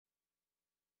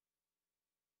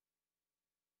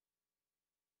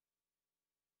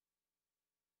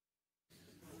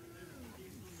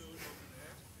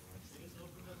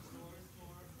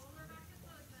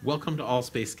Welcome to All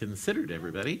Space Considered,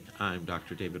 everybody. I'm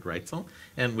Dr. David Reitzel,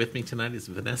 and with me tonight is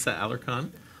Vanessa Alarcon,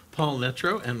 Paul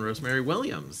Netro, and Rosemary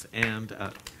Williams. And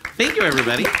thank you,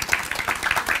 everybody.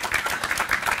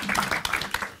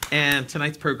 And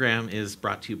tonight's program is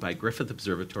brought to you by Griffith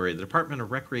Observatory, the Department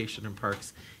of Recreation and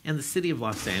Parks, and the City of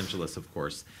Los Angeles, of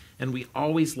course. And we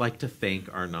always like to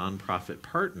thank our nonprofit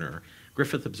partner,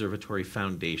 Griffith Observatory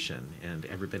Foundation, and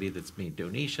everybody that's made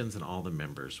donations and all the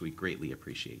members. We greatly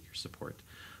appreciate your support.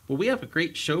 Well, we have a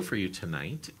great show for you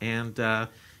tonight, and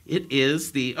it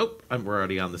is the, we're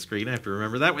already on the screen, I have to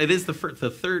remember that. It is the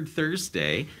third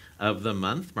Thursday of the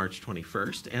month, March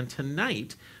 21st, and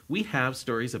tonight we have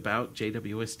stories about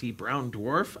JWST brown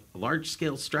dwarf,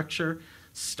 large-scale structure,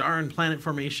 star and planet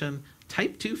formation,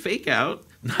 type 2 fake-out,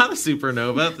 not a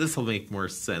supernova. This will make more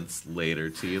sense later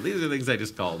to you. These are things I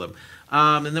just called them.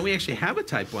 And then we actually have a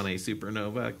type 1a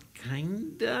supernova,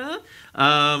 kinda.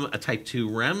 A type 2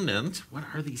 remnant. What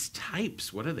are these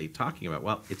types? What are they talking about?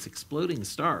 Well, it's exploding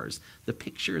stars. The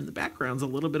picture in the background's a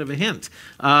little bit of a hint.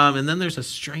 And then there's a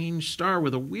strange star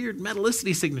with a weird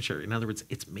metallicity signature. In other words,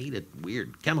 it's made of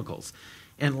weird chemicals.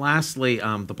 And lastly,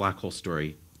 the black hole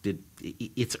story.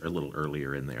 It's a little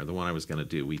earlier in there. The one I was going to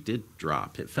do, we did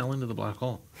drop. It fell into the black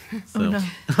hole. So,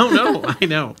 oh no, I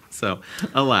know. So,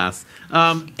 alas.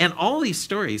 And all these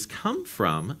stories come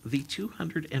from the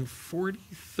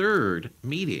 243rd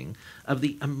meeting of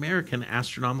the American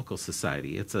Astronomical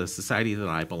Society. It's a society that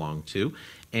I belong to.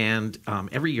 And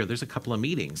every year there's a couple of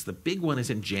meetings. The big one is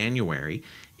in January,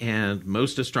 and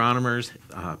most astronomers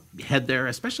head there,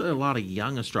 especially a lot of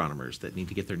young astronomers that need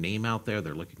to get their name out there.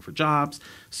 They're looking for jobs.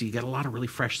 So you get a lot of really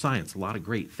fresh science, a lot of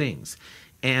great things.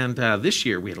 And this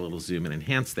year, we had a little zoom and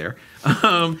enhance there.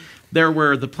 There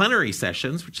were the plenary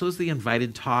sessions, which was the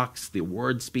invited talks, the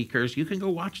award speakers. You can go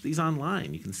watch these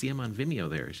online. You can see them on Vimeo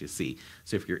there, as you see.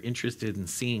 So if you're interested in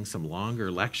seeing some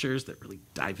longer lectures that really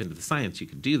dive into the science, you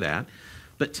can do that.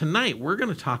 But tonight, we're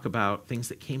going to talk about things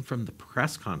that came from the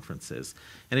press conferences.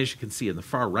 And as you can see in the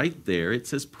far right there, it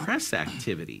says press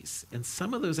activities. And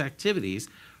some of those activities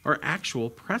are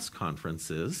actual press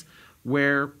conferences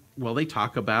where, well, they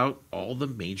talk about all the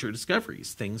major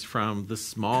discoveries, things from the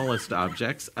smallest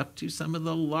objects up to some of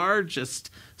the largest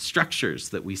structures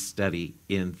that we study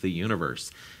in the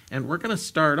universe. And we're going to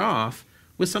start off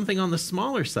with something on the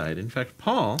smaller side. In fact,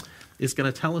 Paul is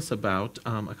going to tell us about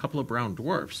a couple of brown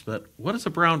dwarfs. But what is a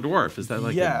brown dwarf? Is that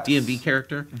like a D&D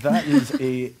character? That is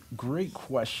a great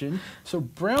question. So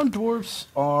brown dwarfs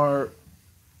are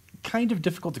kind of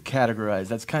difficult to categorize.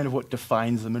 That's kind of what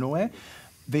defines them in a way.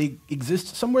 They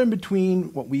exist somewhere in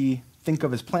between what we think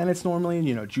of as planets normally,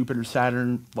 Jupiter,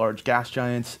 Saturn, large gas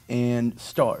giants, and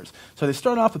stars. So they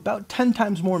start off about 10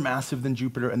 times more massive than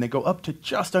Jupiter, and they go up to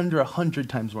just under 100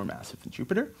 times more massive than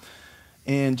Jupiter.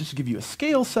 And just to give you a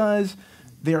scale size,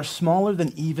 they are smaller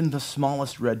than even the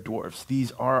smallest red dwarfs.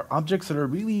 These are objects that are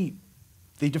really,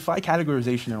 they defy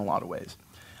categorization in a lot of ways.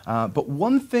 But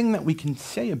one thing that we can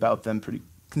say about them pretty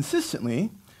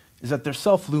consistently is that they're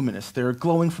self-luminous. They're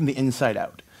glowing from the inside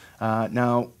out.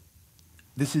 Now,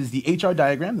 this is the HR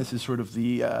diagram. This is sort of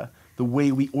the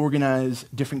way we organize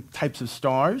different types of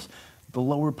stars. The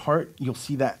lower part, you'll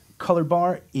see that color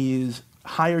bar is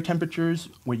higher temperatures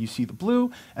where you see the blue,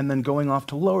 and then going off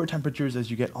to lower temperatures as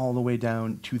you get all the way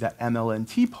down to that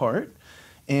MLNT part.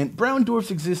 And brown dwarfs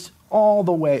exist all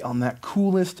the way on that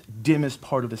coolest, dimmest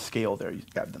part of the scale there.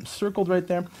 You've got them circled right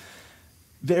there.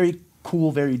 Very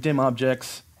cool, very dim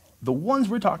objects. The ones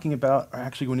we're talking about are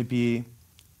actually going to be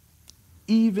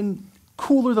even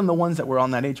cooler than the ones that were on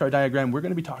that HR diagram. We're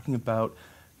going to be talking about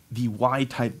the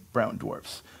Y-type brown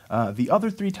dwarfs. The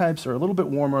other three types are a little bit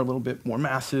warmer, a little bit more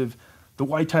massive. The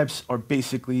Y-types are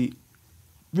basically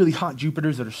really hot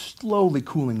Jupiters that are slowly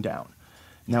cooling down.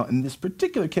 Now, in this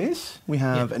particular case, we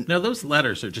have... Now, those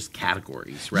letters are just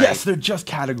categories, right? Yes, they're just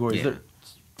categories. Yeah. They're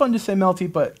fun to say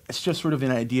melty, but it's just sort of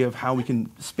an idea of how we can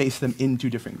space them into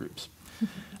different groups.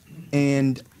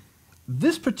 And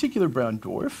this particular brown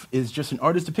dwarf is just an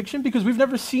artist's depiction because we've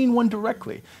never seen one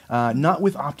directly, not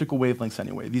with optical wavelengths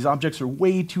anyway. These objects are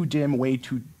way too dim, way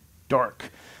too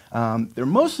dark. They're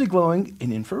mostly glowing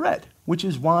in infrared, which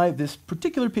is why this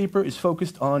particular paper is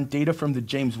focused on data from the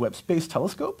James Webb Space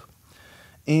Telescope.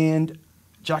 And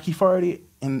Jackie Fardy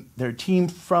and their team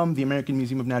from the American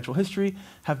Museum of Natural History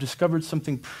have discovered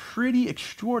something pretty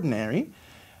extraordinary.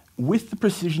 With the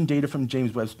precision data from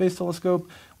James Webb Space Telescope,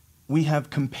 we have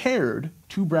compared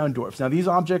two brown dwarfs. Now, these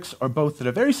objects are both at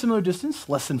a very similar distance,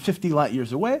 less than 50 light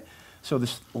years away, so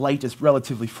this light is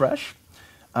relatively fresh.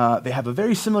 They have a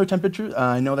very similar temperature.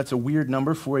 I know that's a weird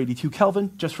number, 482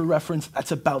 Kelvin. Just for reference,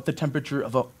 that's about the temperature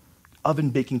of an oven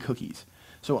baking cookies.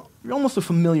 So almost a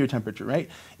familiar temperature, right?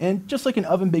 And just like an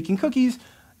oven baking cookies,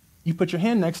 you put your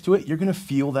hand next to it, you're going to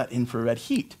feel that infrared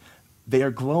heat. They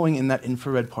are glowing in that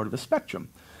infrared part of the spectrum.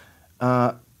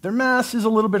 Their mass is a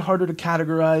little bit harder to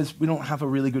categorize. We don't have a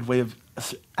really good way of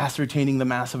ascertaining the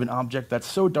mass of an object that's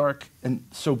so dark and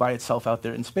so by itself out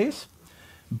there in space.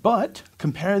 But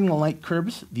comparing the light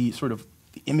curves, the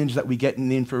image that we get in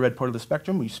the infrared part of the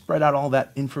spectrum, we spread out all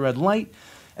that infrared light,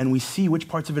 and we see which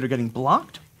parts of it are getting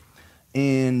blocked.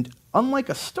 And unlike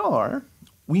a star,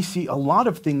 we see a lot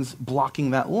of things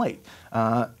blocking that light.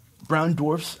 Brown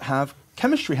dwarfs have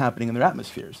chemistry happening in their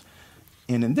atmospheres.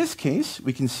 And in this case,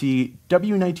 we can see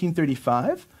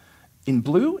W1935 in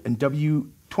blue and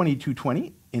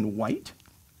W2220 in white.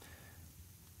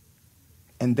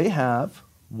 And they have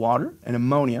water and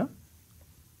ammonia.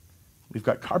 We've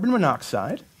got carbon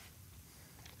monoxide,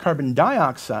 carbon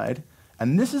dioxide,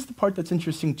 and this is the part that's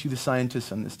interesting to the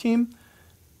scientists on this team,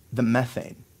 the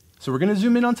methane. So we're going to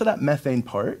zoom in onto that methane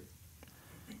part.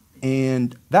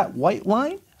 And that white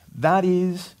line, that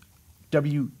is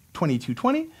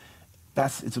W2220.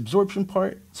 That's its absorption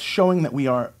part. It's showing that we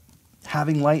are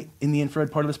having light in the infrared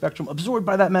part of the spectrum absorbed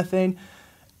by that methane.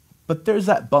 But there's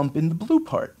that bump in the blue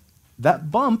part.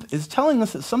 That bump is telling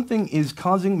us that something is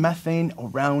causing methane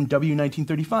around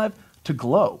W1935 to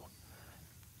glow.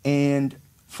 And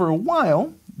for a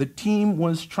while, the team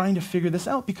was trying to figure this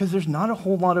out because there's not a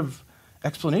whole lot of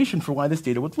explanation for why this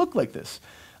data would look like this.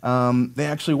 They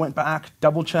actually went back,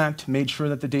 double-checked, made sure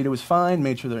that the data was fine,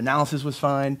 made sure their analysis was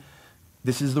fine.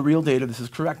 This is the real data. This is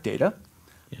correct data.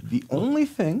 Yeah. The only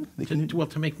thing they can do... Well,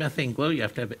 to make methane glow, you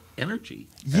have to have energy.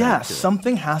 Yes,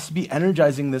 something has to be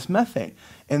energizing this methane.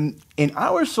 And in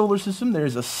our solar system,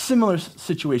 there's a similar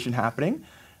situation happening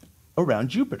around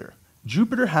Jupiter.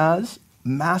 Jupiter has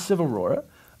massive aurora.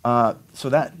 So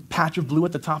that patch of blue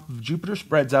at the top of Jupiter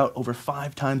spreads out over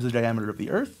 5 times the diameter of the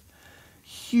Earth.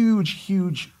 Huge,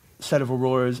 huge set of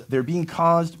auroras. They're being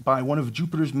caused by one of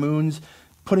Jupiter's moons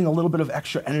putting a little bit of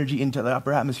extra energy into the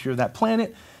upper atmosphere of that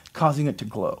planet, causing it to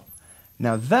glow.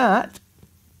 Now that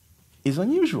is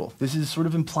unusual. This is sort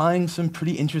of implying some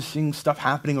pretty interesting stuff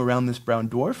happening around this brown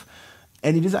dwarf,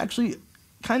 and it is actually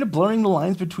kind of blurring the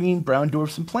lines between brown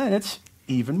dwarfs and planets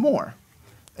even more.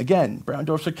 Again, brown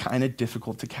dwarfs are kind of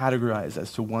difficult to categorize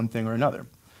as to one thing or another.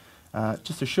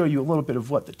 Just to show you a little bit of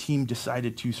what the team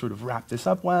decided to sort of wrap this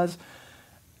up was,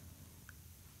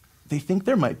 they think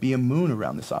there might be a moon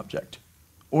around this object.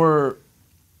 Or,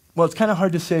 well, it's kind of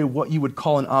hard to say what you would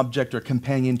call an object or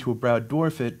companion to a brown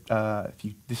dwarf. If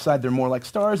you decide they're more like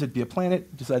stars, it'd be a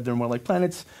planet. Decide they're more like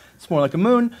planets, it's more like a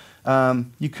moon.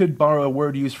 You could borrow a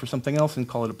word used for something else and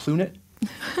call it a plunet.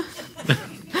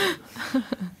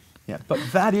 Yeah, but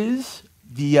that is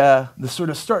the sort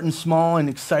of starting small and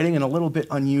exciting and a little bit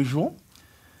unusual.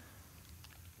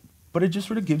 But it just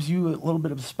sort of gives you a little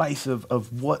bit of a spice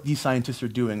of what these scientists are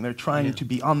doing. They're trying to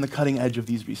be on the cutting edge of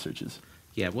these researches.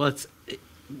 Yeah, well,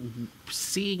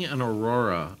 seeing an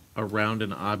aurora around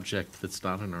an object that's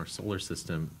not in our solar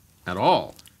system at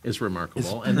all is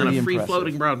remarkable. And then a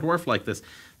free-floating brown dwarf like this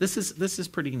is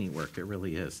pretty neat work. It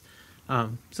really is.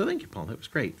 So thank you, Paul. That was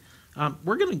great.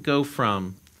 We're going to go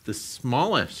from the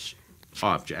smallest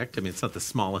object. I mean, it's not the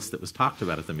smallest that was talked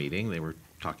about at the meeting. They were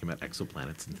talking about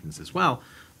exoplanets and things as well.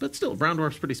 But still, brown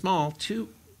dwarf's pretty small, to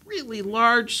really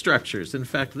large structures. In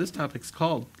fact, this topic's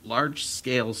called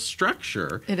large-scale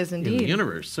structure. It is indeed. In the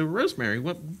universe. So, Rosemary,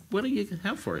 what do you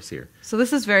have for us here? So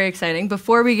this is very exciting.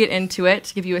 Before we get into it,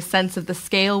 to give you a sense of the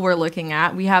scale we're looking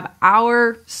at, we have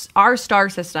our star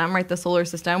system, right, the solar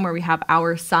system, where we have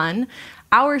our sun.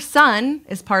 Our sun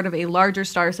is part of a larger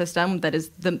star system that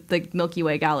is the Milky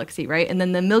Way galaxy, right? And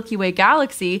then the Milky Way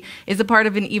galaxy is a part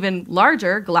of an even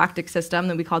larger galactic system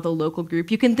that we call the local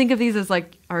group. You can think of these as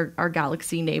like our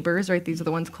galaxy neighbors, right? These are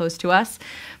the ones close to us.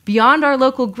 Beyond our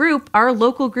local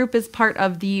group is part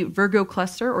of the Virgo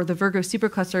cluster or the Virgo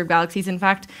supercluster of galaxies. In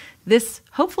fact, this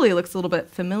hopefully looks a little bit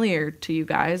familiar to you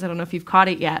guys. I don't know if you've caught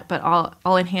it yet, but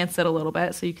I'll enhance it a little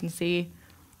bit so you can see.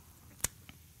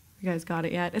 You guys got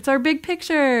it yet? It's our big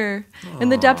picture in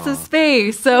the depths of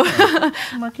space. So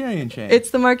Markarian chain.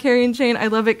 It's the Markarian chain. I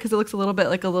love it because it looks a little bit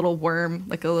like a little worm,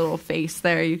 like a little face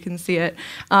there. You can see it.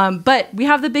 But we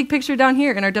have the big picture down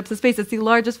here in our depths of space. It's the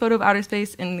largest photo of outer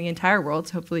space in the entire world.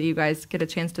 So hopefully you guys get a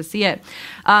chance to see it.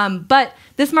 But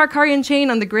this Markarian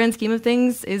chain on the grand scheme of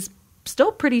things is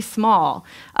still pretty small.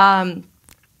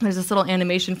 There's this little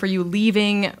animation for you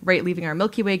leaving our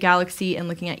Milky Way galaxy and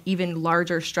looking at even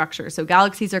larger structures. So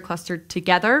galaxies are clustered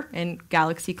together in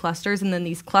galaxy clusters, and then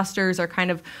these clusters are kind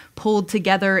of pulled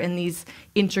together in these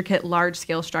intricate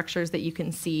large-scale structures that you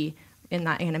can see in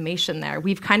that animation there.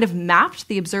 We've kind of mapped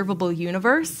the observable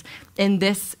universe in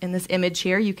this image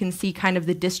here. You can see kind of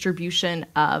the distribution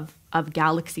of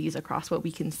galaxies across what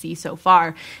we can see so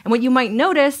far. And what you might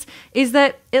notice is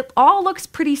that it all looks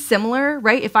pretty similar,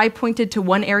 right? If I pointed to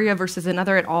one area versus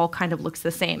another, it all kind of looks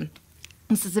the same.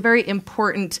 This is a very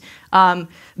important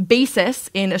basis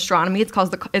in astronomy. It's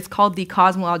called the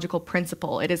cosmological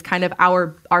principle. It is kind of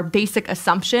our basic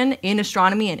assumption in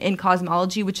astronomy and in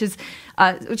cosmology, which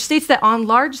states that on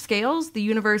large scales, the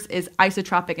universe is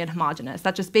isotropic and homogeneous.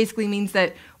 That just basically means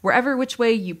that which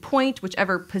way you point,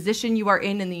 whichever position you are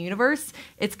in the universe,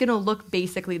 it's going to look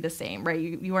basically the same, right?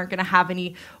 You aren't going to have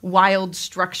any wild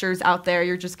structures out there.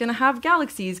 You're just going to have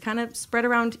galaxies kind of spread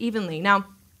around evenly. Now,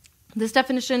 this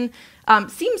definition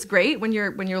seems great when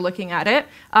you're looking at it,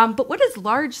 but what does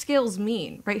large scales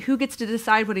mean, right? Who gets to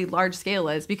decide what a large scale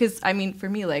is? Because, I mean, for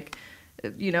me, like,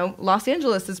 Los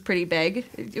Angeles is pretty big.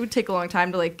 It would take a long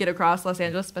time to like get across Los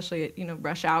Angeles, especially at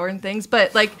rush hour and things.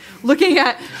 But like looking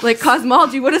at like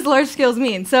cosmology, what does large scales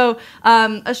mean? So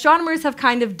astronomers have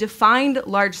kind of defined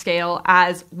large scale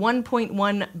as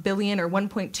 1.1 billion or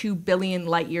 1.2 billion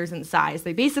light years in size.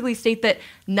 They basically state that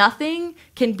nothing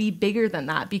can be bigger than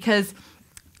that because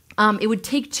it would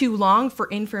take too long for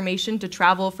information to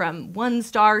travel from one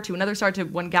star to another star to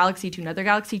one galaxy to another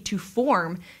galaxy to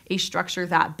form a structure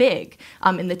that big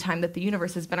in the time that the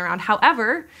universe has been around.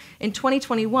 However, in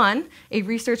 2021, a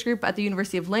research group at the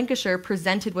University of Lancashire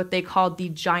presented what they called the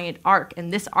giant arc.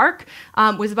 And this arc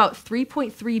was about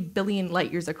 3.3 billion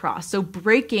light years across, so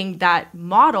breaking that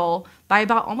model by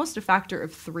about almost a factor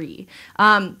of 3.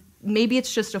 Maybe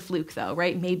it's just a fluke, though,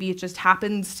 right? Maybe it just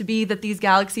happens to be that these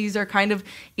galaxies are kind of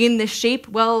in this shape.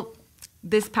 Well,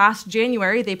 this past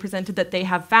January, they presented that they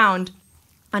have found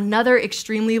another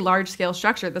extremely large-scale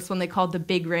structure. This one they called the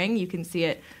Big Ring. You can see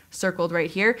it circled right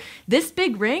here. This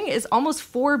big ring is almost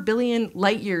 4 billion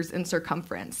light years in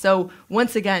circumference. So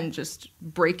once again, just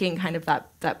breaking kind of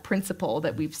that principle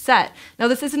that we've set. Now,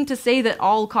 this isn't to say that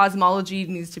all cosmology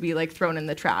needs to be like thrown in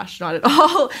the trash, not at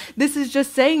all. This is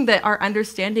just saying that our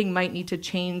understanding might need to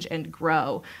change and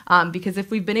grow. Because if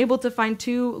we've been able to find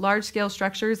 2 large-scale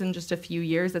structures in just a few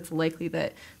years, it's likely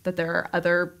that there are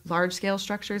other large-scale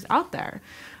structures out there.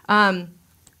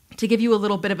 To give you a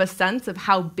little bit of a sense of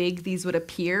how big these would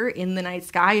appear in the night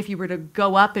sky, if you were to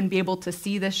go up and be able to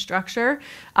see this structure,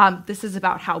 this is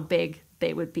about how big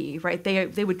they would be, right?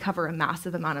 They would cover a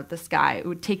massive amount of the sky. It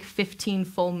would take 15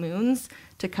 full moons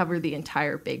to cover the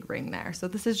entire Big Ring there. So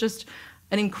this is just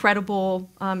an incredible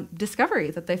discovery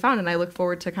that they found, and I look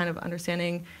forward to kind of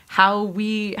understanding how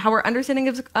our understanding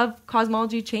of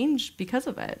cosmology changed because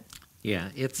of it. Yeah,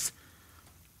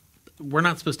 we're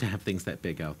not supposed to have things that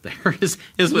big out there, is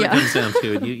what it comes down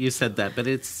to. And you said that, but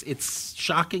it's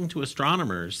shocking to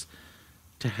astronomers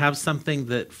to have something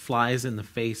that flies in the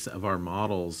face of our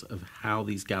models of how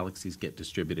these galaxies get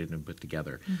distributed and put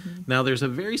together. Mm-hmm. Now, there's a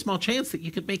very small chance that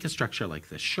you could make a structure like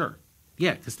this, sure.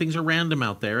 Yeah, because things are random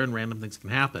out there and random things can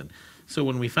happen. So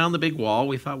when we found the big wall,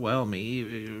 we thought, well,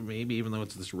 maybe even though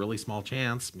it's this really small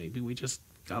chance, maybe we just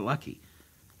got lucky.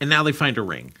 And now they find a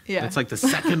ring. Yeah. It's like the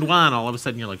second one. All of a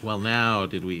sudden, you're like, well, now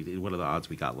what are the odds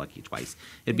we got lucky twice?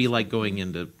 It'd be like going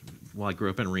into, well, I grew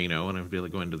up in Reno, and it would be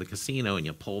like going to the casino, and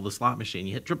you pull the slot machine.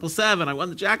 You hit 777, I won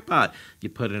the jackpot. You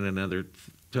put in another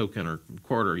token or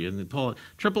quarter, you pull it,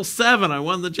 777, I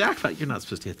won the jackpot. You're not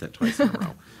supposed to hit that twice in a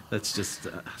row. That's just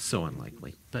so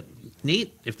unlikely. But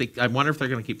neat. I wonder if they're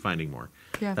going to keep finding more.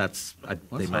 Yeah.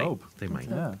 They might.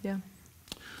 Yeah.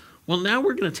 Well, now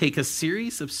we're going to take a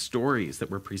series of stories that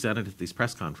were presented at these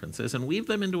press conferences and weave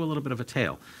them into a little bit of a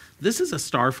tale. This is a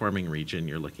star-forming region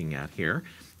you're looking at here.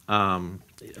 A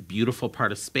beautiful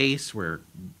part of space where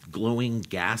glowing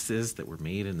gases that were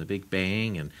made in the Big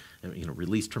Bang and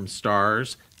released from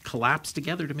stars collapse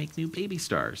together to make new baby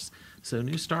stars. So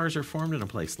new stars are formed in a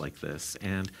place like this,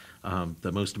 and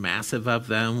the most massive of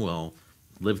them will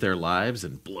live their lives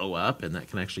and blow up, and that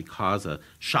can actually cause a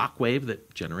shock wave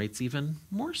that generates even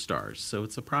more stars. So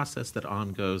it's a process that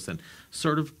goes and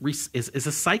sort of is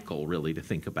a cycle, really, to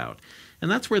think about. And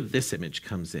that's where this image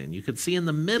comes in. You can see in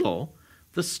the middle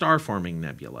the star-forming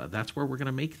nebula. That's where we're going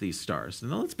to make these stars.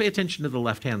 Now let's pay attention to the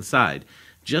left-hand side.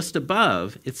 Just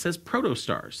above, it says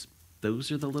protostars.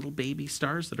 Those are the little baby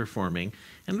stars that are forming,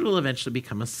 and it'll eventually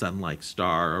become a sun-like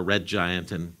star, a red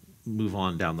giant, and move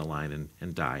on down the line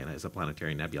and die as a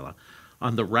planetary nebula.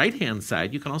 On the right-hand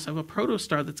side, you can also have a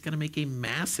protostar that's going to make a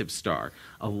massive star.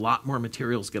 A lot more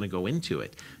material is going to go into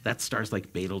it. That's stars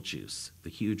like Betelgeuse,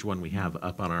 the huge one we have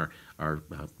up on our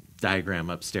diagram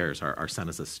upstairs. Our Sun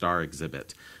is a Star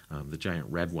exhibit, the giant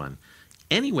red one.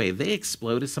 Anyway, they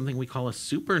explode as something we call a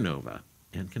supernova.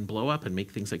 and can blow up and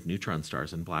make things like neutron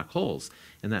stars and black holes,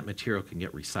 and that material can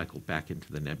get recycled back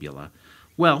into the nebula.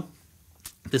 Well,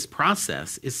 this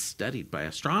process is studied by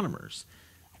astronomers,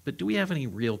 but do we have any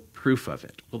real proof of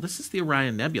it? Well, this is the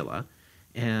Orion Nebula,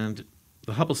 and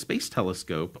the Hubble Space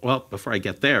Telescope, well, before I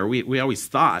get there, we always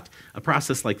thought a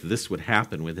process like this would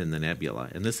happen within the nebula.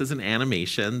 And this is an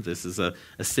animation. This is a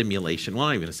simulation. Well,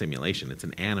 not even a simulation. It's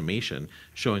an animation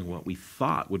showing what we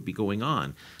thought would be going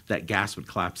on. That gas would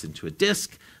collapse into a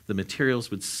disk. The materials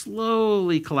would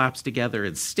slowly collapse together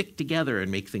and stick together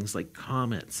and make things like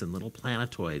comets and little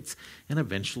planetoids. And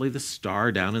eventually the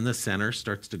star down in the center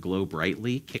starts to glow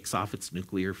brightly, kicks off its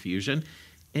nuclear fusion,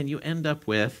 and you end up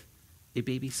with a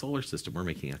baby solar system. We're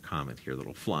making a comet here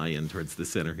that'll fly in towards the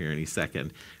center here any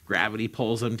second. Gravity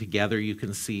pulls them together, you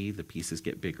can see. The pieces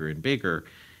get bigger and bigger.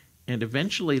 And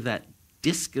eventually that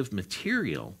disk of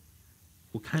material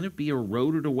will kind of be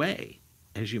eroded away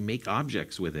as you make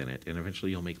objects within it, and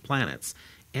eventually you'll make planets.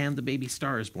 And the baby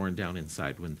star is born down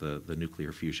inside when the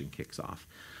nuclear fusion kicks off.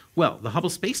 Well, the Hubble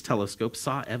Space Telescope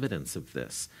saw evidence of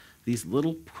this. These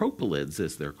little propylids,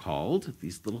 as they're called,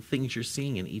 these little things you're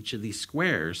seeing in each of these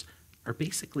squares, are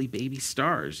basically baby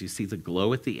stars. You see the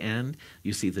glow at the end.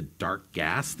 You see the dark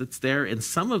gas that's there. And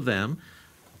some of them,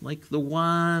 like the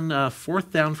one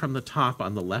fourth down from the top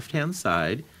on the left-hand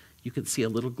side, you can see a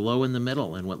little glow in the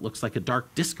middle and what looks like a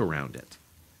dark disk around it.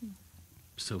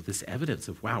 So this evidence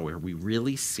of, wow, are we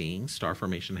really seeing star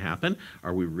formation happen?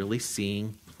 Are we really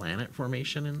seeing planet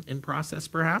formation in process,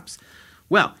 perhaps?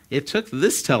 Well, it took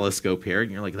this telescope here,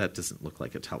 and you're like, that doesn't look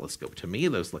like a telescope to me.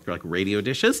 Those look like radio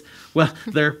dishes. Well,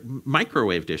 they're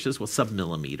microwave dishes, well,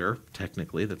 sub-millimeter,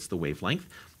 technically, that's the wavelength.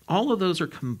 All of those are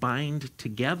combined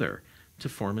together to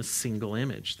form a single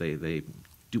image. They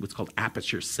do what's called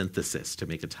aperture synthesis to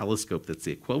make a telescope that's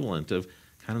the equivalent of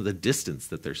kind of the distance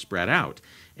that they're spread out.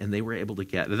 And they were able to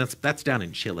get, and that's down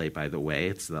in Chile, by the way.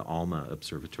 It's the ALMA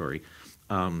Observatory.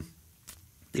 They were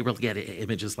able to get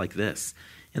images like this.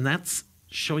 And that's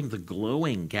showing the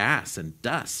glowing gas and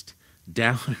dust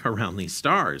down around these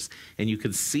stars. And you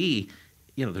can see,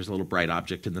 there's a little bright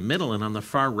object in the middle, and on the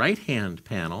far right-hand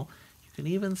panel, you can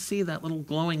even see that little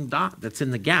glowing dot that's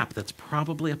in the gap. That's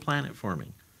probably a planet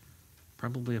forming,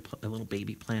 probably a little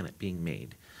baby planet being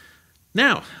made.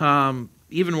 Now,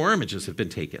 even more images have been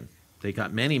taken. They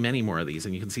got many, many more of these,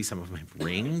 and you can see some of them have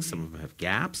rings, some of them have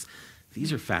gaps.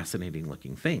 These are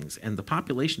fascinating-looking things. And the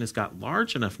population has got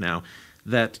large enough now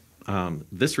that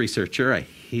this researcher, I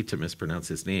hate to mispronounce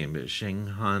his name, but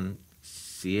Shenghan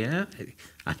Xie?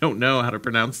 I don't know how to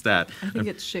pronounce that. I think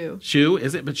it's Shu. Shu,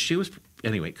 is it? But Shu is,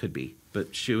 anyway, it could be.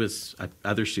 But Shu is,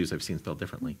 other Shus I've seen spelled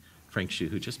differently. Frank Shu,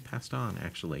 who just passed on,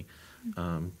 actually,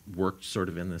 worked sort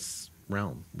of in this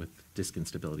realm with disk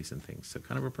instabilities and things. So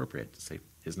kind of appropriate to say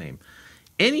his name.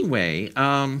 Anyway,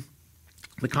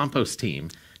 the compost team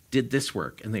did this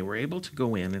work, and they were able to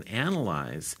go in and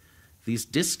analyze these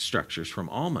disk structures from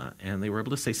ALMA, and they were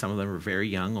able to say some of them are very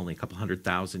young, only a couple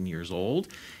 100,000 years old,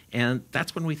 and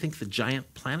that's when we think the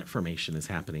giant planet formation is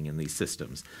happening in these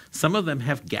systems. Some of them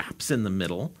have gaps in the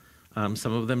middle,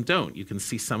 some of them don't. You can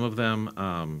see some of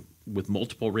them with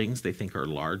multiple rings they think are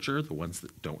larger. The ones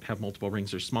that don't have multiple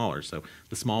rings are smaller. So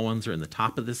the small ones are in the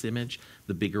top of this image,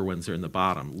 the bigger ones are in the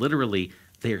bottom. Literally,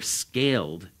 they're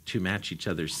scaled to match each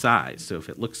other's size. So if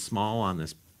it looks small on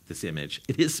this image,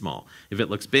 it is small. If it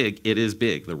looks big, it is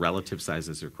big. The relative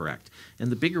sizes are correct. And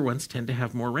the bigger ones tend to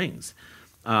have more rings.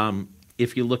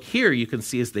 If you look here, you can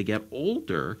see as they get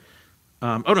older,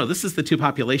 oh no, this is the two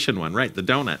population one, right? The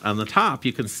donut. On the top,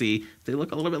 you can see they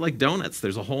look a little bit like donuts.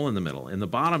 There's a hole in the middle. In the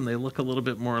bottom, they look a little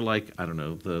bit more like, I don't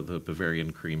know, the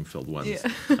Bavarian cream-filled ones.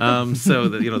 Yeah. So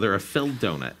they're a filled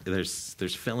donut.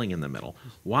 There's filling in the middle.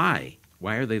 Why?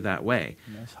 Why are they that way?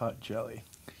 Nice hot jelly.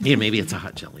 Yeah, maybe it's a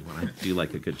hot jelly one. I do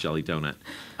like a good jelly donut.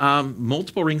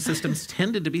 Multiple ring systems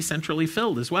tended to be centrally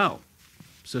filled as well.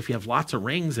 So if you have lots of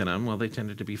rings in them, well, they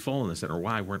tended to be full in the center.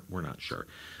 Why? We're not sure.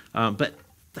 But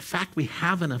the fact we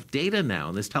have enough data now,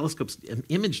 and this telescope's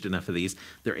imaged enough of these,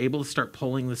 they're able to start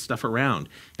pulling this stuff around.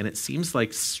 And it seems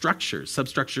like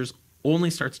substructures,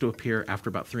 only starts to appear after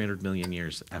about 300 million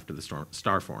years after the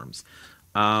star forms.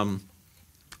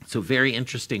 So very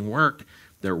interesting work.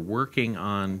 They're working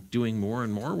on doing more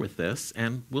and more with this,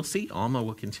 and we'll see. ALMA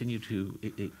will continue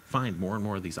to find more and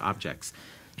more of these objects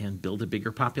and build a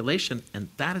bigger population, and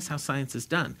that is how science is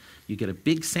done. You get a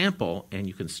big sample, and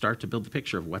you can start to build the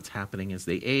picture of what's happening as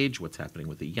they age, what's happening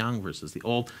with the young versus the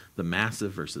old, the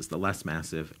massive versus the less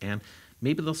massive, and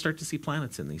maybe they'll start to see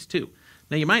planets in these too.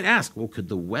 Now, you might ask, well, could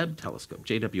the Webb telescope,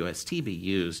 JWST, be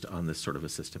used on this sort of a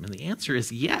system? And the answer is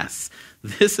yes.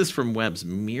 This is from Webb's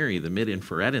MIRI, the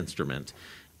mid-infrared instrument.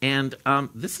 And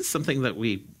this is something that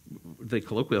they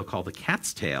colloquially call the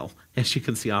cat's tail, as you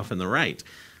can see off in the right.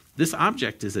 This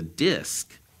object is a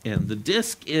disk, and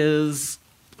the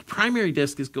primary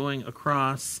disk is going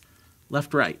across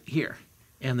left-right here.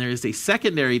 And there is a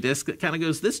secondary disk that kind of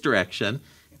goes this direction,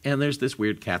 and there's this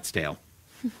weird cat's tail.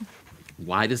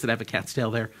 Why does it have a cat's tail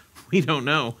there? We don't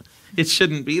know. It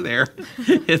shouldn't be there.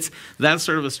 That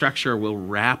sort of a structure will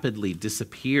rapidly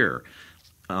disappear,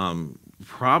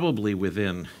 probably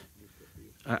within,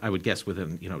 I would guess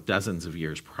within dozens of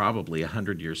years, probably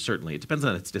 100 years certainly. It depends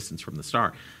on its distance from the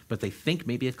star. But they think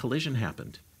maybe a collision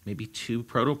happened. Maybe two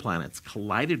protoplanets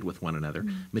collided with one another.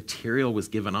 Material was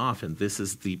given off, and this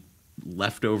is the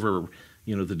leftover,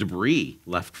 the debris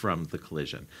left from the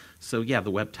collision. So yeah,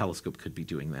 the Webb telescope could be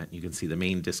doing that. You can see the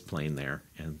main disk plane there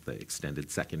and the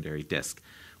extended secondary disk,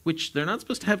 which they're not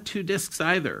supposed to have two disks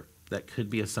either. That could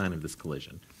be a sign of this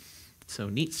collision. So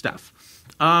neat stuff.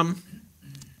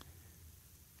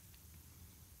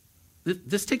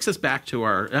 This takes us back to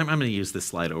I'm going to use this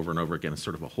slide over and over again as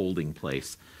sort of a holding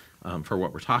place for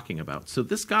what we're talking about. So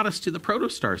this got us to the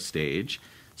protostar stage.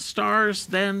 Stars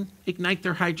then ignite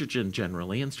their hydrogen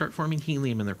generally and start forming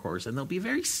helium in their cores, and they'll be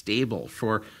very stable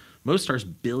for most stars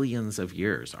billions of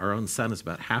years. Our own sun is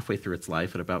about halfway through its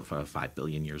life at about 5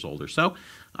 billion years old or so.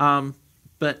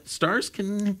 But stars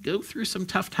can go through some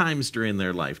tough times during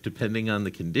their life, depending on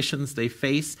the conditions they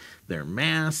face, their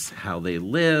mass, how they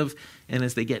live, and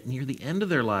as they get near the end of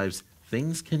their lives,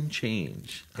 things can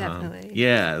change. Definitely.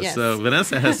 Yes. So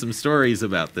Vanessa has some stories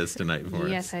about this tonight for us.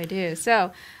 Yes, I do.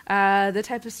 So the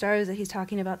type of stars that he's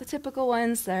talking about, the typical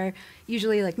ones, they're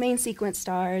usually like main sequence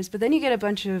stars, but then you get a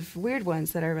bunch of weird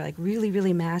ones that are like really,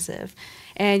 really massive.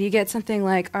 And you get something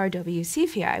like RW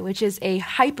Cephei, which is a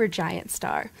hypergiant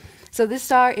star. So this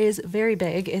star is very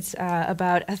big. It's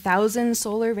about 1,000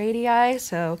 solar radii,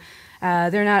 so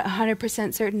they're not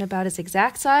 100% certain about its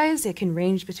exact size. It can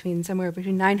range somewhere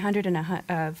between 900 and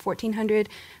 1,400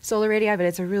 solar radii, but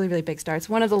it's a really, really big star. It's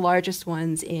one of the largest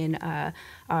ones in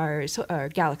our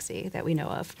galaxy that we know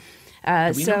of.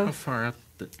 Do we know how far up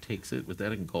that takes it? Would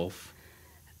that engulf?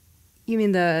 You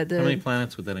mean the... How many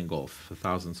planets would that engulf?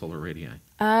 1,000 solar radii?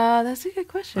 That's a good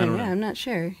question. I don't know. I'm not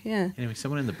sure. Yeah. Anyway,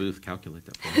 someone in the booth calculate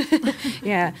that for us.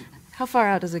 Yeah. How far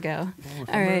out does it go? Well, if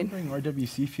All I'm right. remembering RW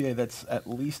Cephei, that's at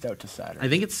least out to Saturn. I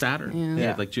think it's Saturn. Yeah.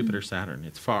 Yeah, like Jupiter, Saturn.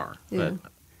 It's far, Yeah.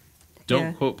 but don't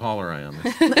Yeah. quote Paul or I on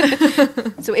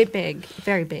this. So big,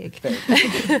 very big.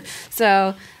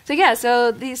 So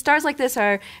these stars like this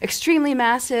are extremely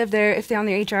massive. If they're on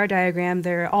the HR diagram,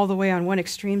 they're all the way on one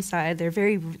extreme side.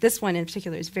 This one in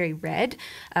particular is very red,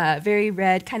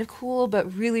 kind of cool,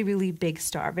 but really, really big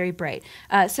star, very bright.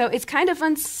 So it's kind of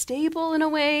unstable in a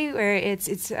way where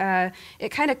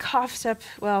it kind of coughs up.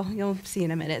 Well, you'll see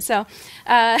in a minute. So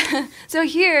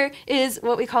here is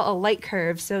what we call a light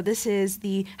curve. So this is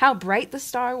how bright the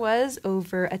star was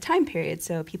over a time period.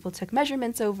 So people took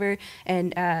measurements over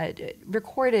and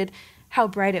recorded how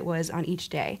bright it was on each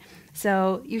day.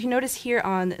 So you can notice here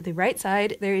on the right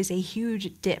side, there is a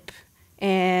huge dip.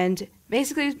 And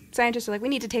basically, scientists are like, we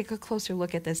need to take a closer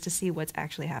look at this to see what's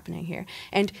actually happening here.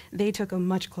 And they took a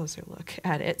much closer look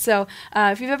at it. So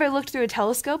if you've ever looked through a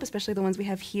telescope, especially the ones we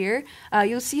have here,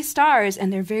 you'll see stars,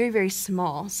 and they're very, very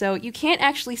small. So you can't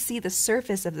actually see the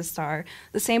surface of the star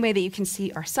the same way that you can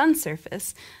see our sun's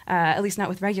surface, at least not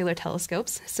with regular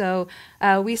telescopes. So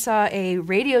we saw a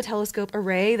radio telescope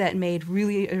array that made a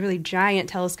really giant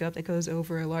telescope that goes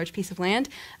over a large piece of land.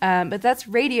 But that's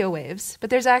radio waves. But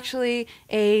there's actually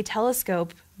a telescope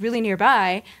really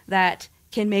nearby that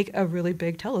can make a really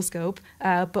big telescope,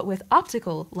 but with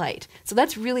optical light. So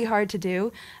that's really hard to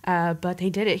do, but they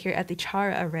did it here at the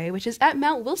Chara Array, which is at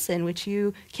Mount Wilson, which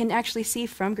you can actually see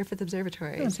from Griffith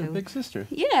Observatory. Yeah, it's a big sister.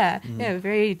 Yeah,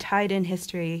 very tied-in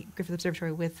history, Griffith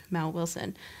Observatory with Mount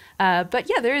Wilson. But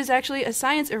yeah, there is actually a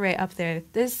science array up there.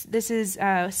 This is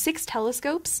 6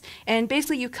 telescopes, and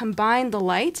basically you combine the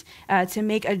light to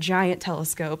make a giant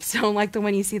telescope. So like the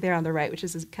one you see there on the right, which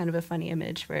is kind of a funny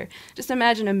image where just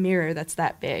imagine a mirror that's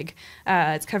that big.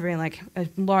 It's covering like a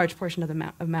large portion of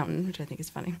the mountain, which I think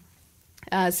is funny.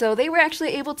 So they were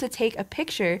actually able to take a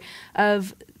picture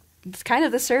of kind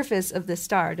of the surface of the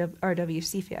star, RW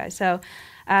Cephei. So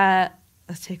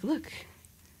let's take a look.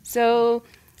 So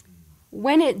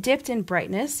when it dipped in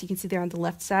brightness, you can see there on the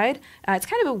left side, it's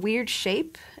kind of a weird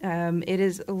shape. It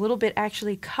is a little bit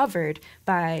actually covered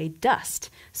by dust.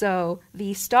 So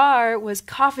the star was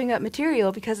coughing up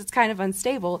material because it's kind of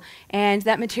unstable, and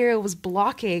that material was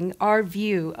blocking our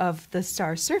view of the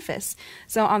star's surface.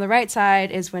 So on the right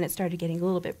side is when it started getting a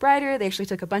little bit brighter. They actually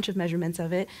took a bunch of measurements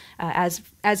of it as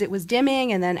it was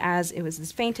dimming, and then as it was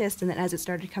its faintest, and then as it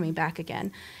started coming back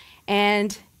again.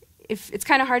 And if it's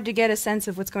kind of hard to get a sense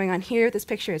of what's going on here. This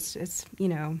picture, it's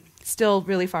still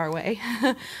really far away.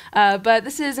 But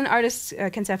this is an artist's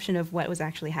conception of what was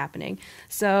actually happening.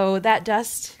 So that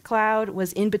dust cloud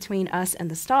was in between us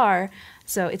and the star,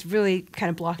 so it's really kind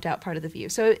of blocked out part of the view.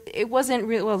 So it wasn't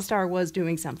really, well, the star was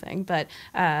doing something, but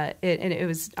it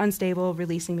was unstable,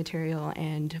 releasing material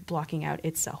and blocking out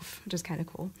itself, which is kind of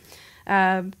cool.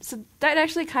 So that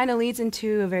actually kind of leads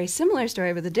into a very similar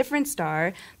story with a different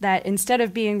star that instead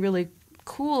of being really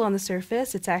cool on the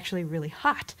surface, it's actually really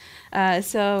hot.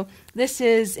 So this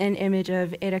is an image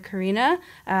of Eta Carina,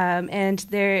 and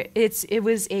it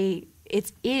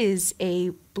is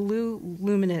a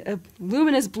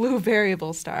luminous blue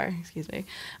variable star. Excuse me.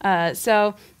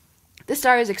 So this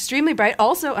star is extremely bright,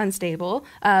 also unstable,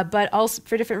 but also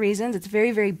for different reasons. It's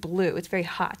very, very blue. It's very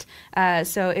hot.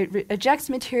 So it ejects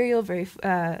material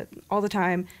all the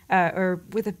time, or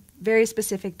with a very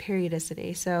specific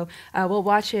periodicity. So we'll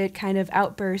watch it kind of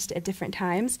outburst at different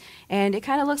times, and it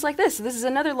kind of looks like this. So this is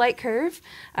another light curve,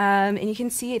 and you can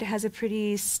see it has a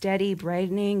pretty steady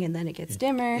brightening, and then it gets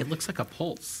dimmer. It looks like a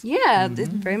pulse. Yeah, it's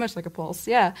very much like a pulse,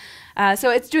 yeah.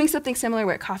 So it's doing something similar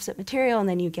where it coughs up material, and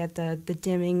then you get the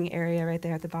dimming area right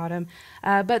there at the bottom.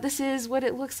 But this is what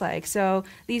it looks like. So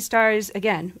these stars,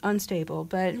 again, unstable.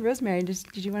 But Rosemary,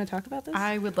 did you want to talk about this?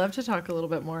 I would love to talk a little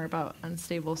bit more about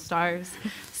unstable stars.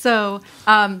 So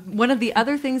one of the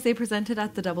other things they presented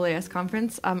at the AAS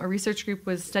conference, a research group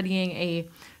was studying a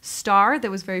star that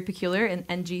was very peculiar, in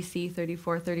NGC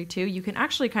 3432. You can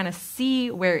actually kind of see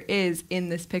where it is in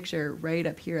this picture right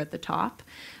up here at the top.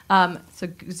 So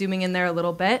zooming in there a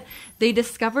little bit, they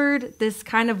discovered this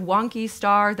kind of wonky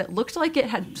star that looked like it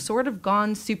had sort of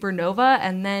gone supernova,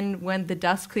 and then when the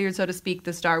dust cleared, so to speak,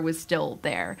 the star was still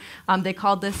there. They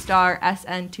called this star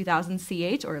SN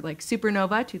 2000CH, or like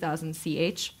supernova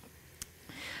 2000CH.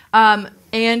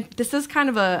 And this is kind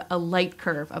of a light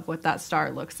curve of what that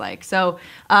star looks like. So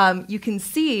you can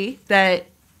see that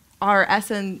our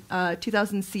SN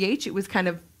 2000CH, it was kind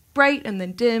of bright and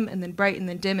then dim and then bright and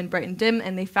then dim and bright and dim,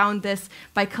 and they found this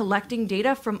by collecting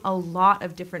data from a lot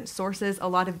of different sources, a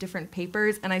lot of different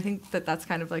papers, and I think that that's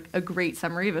kind of like a great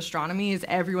summary of astronomy, is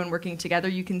everyone working together.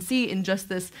 You can see in just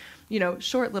this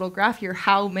short little graph here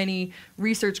how many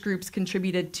research groups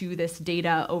contributed to this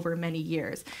data over many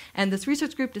years. And this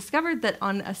research group discovered that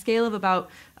on a scale of about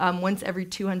once every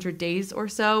 200 days or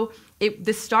so,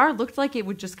 the star looked like it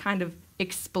would just kind of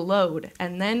explode,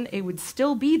 and then it would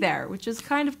still be there, which is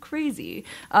kind of crazy.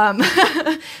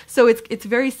 So it's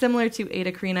very similar to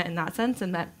Eta Carina in that sense,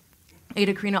 in that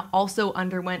Eta Carina also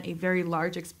underwent a very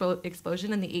large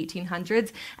explosion in the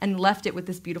 1800s and left it with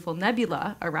this beautiful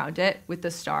nebula around it, with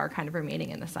the star kind of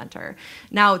remaining in the center.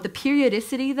 Now, the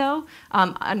periodicity, though,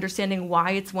 understanding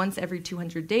why it's once every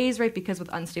 200 days, right? Because with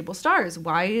unstable stars,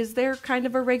 why is there kind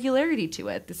of a regularity to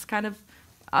it? This kind of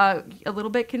a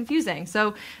little bit confusing.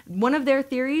 So one of their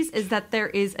theories is that there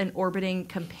is an orbiting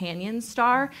companion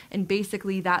star, and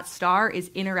basically that star is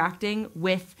interacting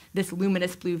with this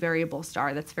luminous blue variable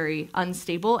star that's very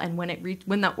unstable, and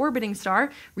when that orbiting star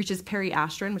reaches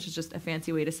periastron, which is just a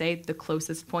fancy way to say the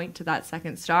closest point to that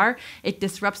second star, it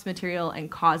disrupts material and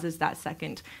causes that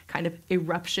second kind of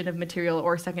eruption of material,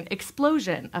 or second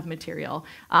explosion of material,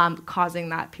 causing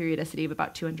that periodicity of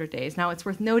about 200 days. Now, it's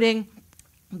worth noting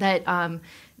that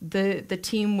the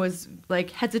team was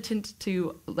like hesitant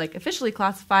to like officially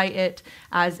classify it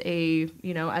as in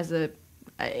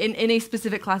a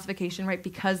specific classification, right?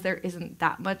 Because there isn't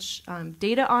that much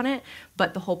data on it.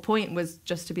 But the whole point was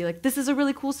just to be like, this is a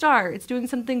really cool star. It's doing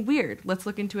something weird. Let's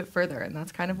look into it further. And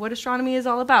that's kind of what astronomy is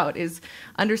all about, is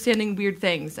understanding weird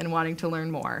things and wanting to learn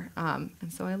more. And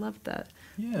so I loved that.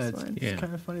 Yeah, it's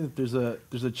kind of funny that there's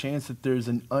a chance that there's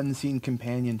an unseen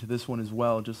companion to this one as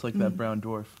well, just like that brown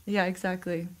dwarf. Yeah,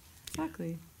 exactly.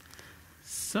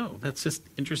 So that's just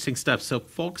interesting stuff. So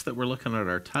folks that were looking at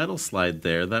our title slide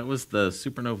there, that was the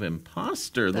supernova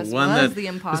imposter, the one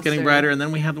that was getting brighter, and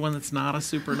then we had the one that's not a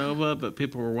supernova, but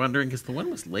people were wondering because the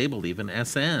one was labeled even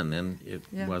SN, and it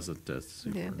wasn't a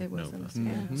supernova. Yeah, it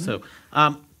wasn't. So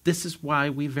this is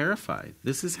why we verify.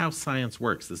 This is how science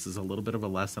works. This is a little bit of a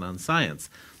lesson on science.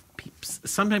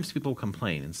 Sometimes people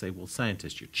complain and say, well,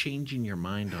 scientists, you're changing your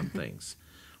mind on things.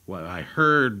 well, I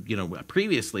heard,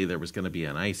 previously there was going to be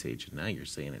an ice age, and now you're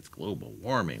saying it's global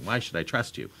warming. Why should I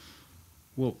trust you?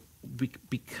 Well,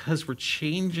 because we're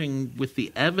changing with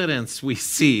the evidence we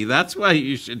see. That's why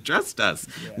you should trust us.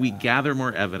 Yeah. We gather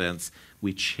more evidence.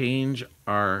 We change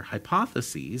our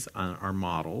hypotheses, our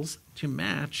models, to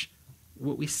match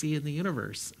what we see in the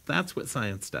universe. That's what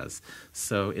science does.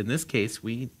 So in this case,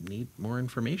 we need more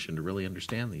information to really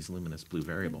understand these luminous blue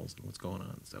variables and what's going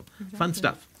on. So Fun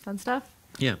stuff. Fun stuff.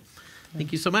 Yeah.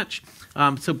 Thank you so much.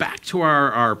 So back to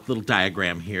our little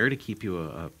diagram here to keep you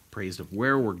appraised of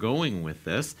where we're going with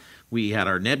this. We had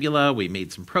our nebula. We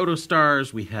made some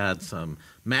protostars. We had some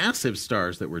massive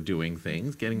stars that were doing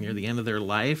things, getting near the end of their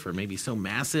life, or maybe so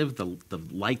massive the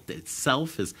light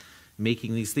itself is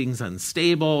making these things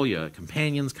unstable. You have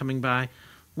companions coming by.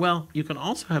 Well, you can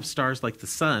also have stars like the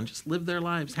sun just live their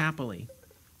lives happily.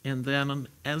 And then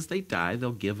as they die,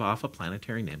 they'll give off a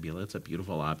planetary nebula. It's a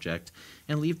beautiful object,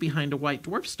 and leave behind a white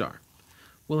dwarf star.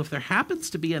 Well, if there happens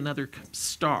to be another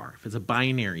star, if it's a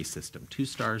binary system, two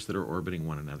stars that are orbiting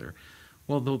one another,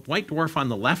 well, the white dwarf on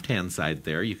the left-hand side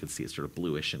there, you can see it's sort of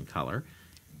bluish in color,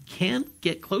 can't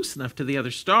get close enough to the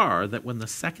other star that when the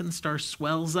second star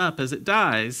swells up as it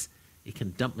dies, it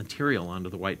can dump material onto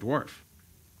the white dwarf.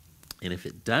 And if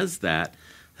it does that,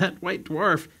 that white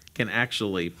dwarf can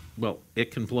actually, well,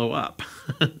 it can blow up.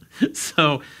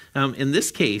 So in this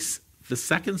case, the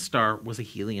second star was a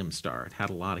helium star. It had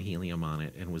a lot of helium on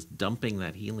it and was dumping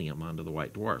that helium onto the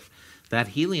white dwarf. That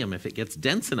helium, if it gets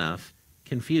dense enough,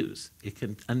 can fuse. It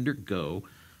can undergo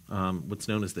what's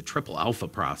known as the triple alpha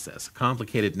process. A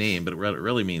complicated name, but what it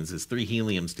really means is three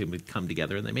heliums come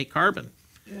together and they make carbon.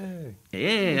 Yay.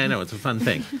 Yay, I know, it's a fun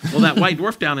thing. Well, that white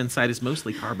dwarf down inside is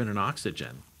mostly carbon and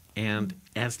oxygen. And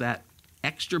as that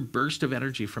extra burst of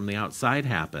energy from the outside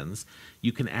happens,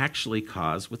 you can actually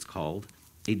cause what's called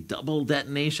a double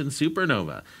detonation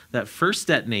supernova. That first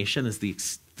detonation is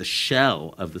the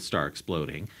shell of the star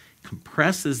exploding,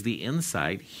 compresses the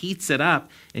inside, heats it up,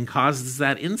 and causes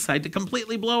that inside to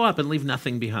completely blow up and leave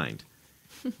nothing behind.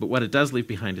 But what it does leave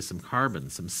behind is some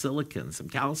carbon, some silicon, some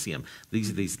calcium.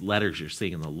 These are these letters you're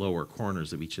seeing in the lower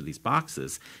corners of each of these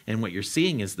boxes. And what you're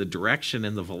seeing is the direction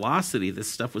and the velocity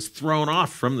this stuff was thrown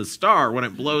off from the star when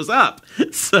it blows up.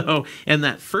 So, and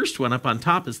that first one up on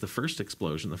top is the first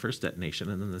explosion, the first detonation,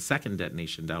 and then the second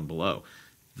detonation down below.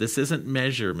 This isn't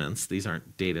measurements. These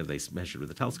aren't data they measured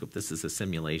with a telescope. This is a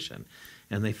simulation.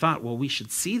 And they thought, well, we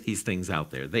should see these things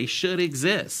out there. They should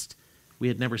exist. We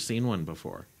had never seen one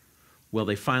before. Well,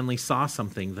 they finally saw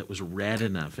something that was red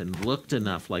enough and looked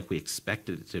enough like we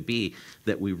expected it to be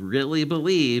that we really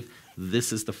believe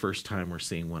this is the first time we're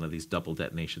seeing one of these double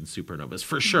detonation supernovas,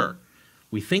 for sure.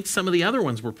 We think some of the other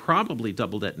ones were probably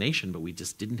double detonation, but we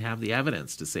just didn't have the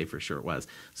evidence to say for sure it was.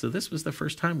 So this was the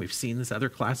first time we've seen this other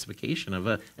classification of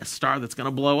a star that's going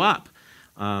to blow up.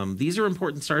 These are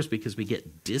important stars because we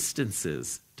get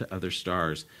distances to other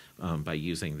stars by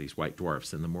using these white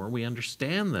dwarfs. And the more we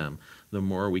understand them, the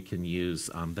more we can use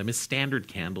them as standard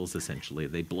candles, essentially.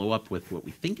 They blow up with what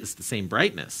we think is the same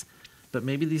brightness. But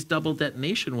maybe these double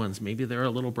detonation ones, maybe they're a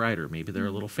little brighter, maybe they're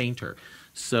a little fainter.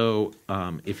 So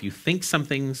if you think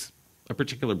something's a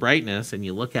particular brightness and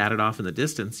you look at it off in the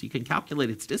distance, you can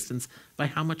calculate its distance by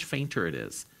how much fainter it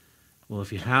is. Well,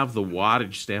 if you have the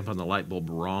wattage stamp on the light bulb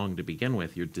wrong to begin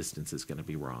with, your distance is going to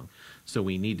be wrong. So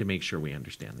we need to make sure we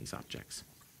understand these objects.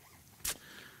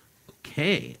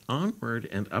 Okay, onward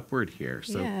and upward here.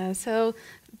 So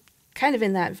kind of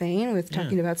in that vein with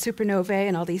talking about supernovae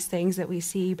and all these things that we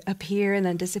see appear and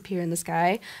then disappear in the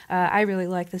sky. I really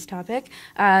like this topic.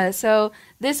 So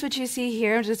this, what you see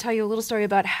here, I'll just tell you a little story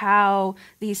about how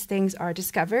these things are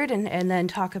discovered and then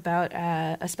talk about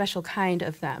a special kind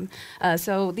of them.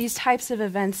 So these types of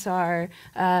events are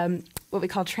what we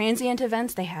call transient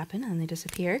events. They happen and they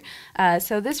disappear.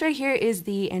 So this right here is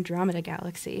the Andromeda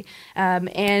Galaxy.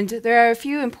 And there are a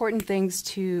few important things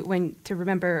to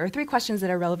remember, or three questions that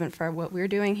are relevant for what we're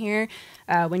doing here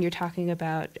when you're talking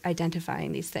about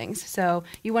identifying these things. So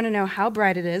you want to know how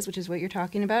bright it is, which is what you're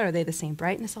talking about. Are they the same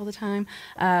brightness all the time?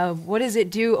 What does it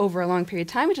do over a long period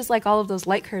of time, which is like all of those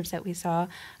light curves that we saw.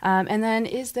 And then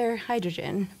is there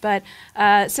hydrogen? But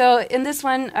so in this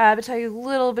one, I'll tell you a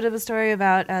little bit of a story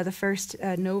about the first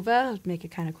nova. I'll make it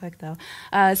kind of quick though.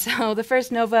 So the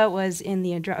first nova was in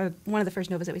the one of the first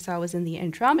novas that we saw was in the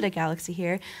Andromeda Galaxy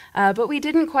here, but we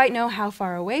didn't quite know how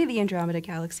far away the Andromeda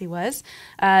Galaxy was,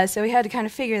 so we had to kind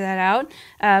of figure that out.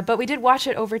 But we did watch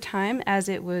it over time as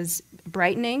it was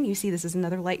brightening. You see, this is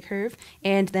another light curve,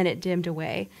 and then it dimmed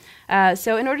away.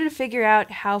 So in order to figure out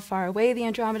how far away the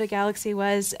Andromeda Galaxy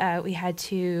was, we had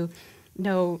to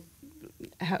know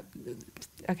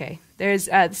Okay, there's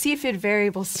Cepheid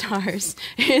variable stars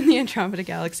in the Andromeda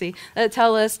Galaxy that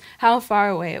tell us how far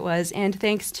away it was. And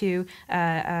thanks to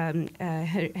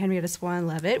Henrietta Swan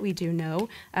Leavitt, we do know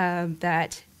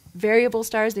that variable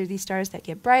stars, they're these stars that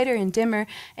get brighter and dimmer,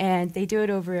 and they do it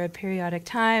over a periodic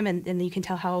time, and you can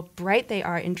tell how bright they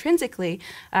are intrinsically,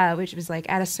 which is like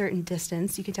at a certain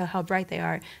distance. You can tell how bright they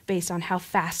are based on how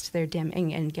fast they're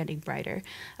dimming and getting brighter.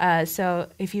 So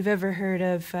if you've ever heard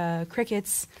of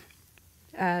crickets,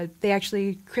 they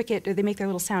actually they make their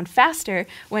little sound faster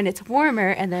when it's warmer,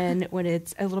 and then when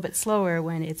it's a little bit slower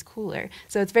when it's cooler.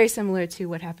 So it's very similar to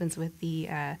what happens with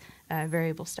the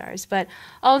variable stars. But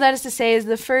all of that is to say is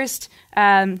the first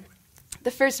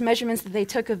measurements that they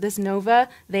took of this nova,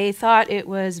 they thought it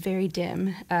was very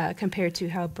dim compared to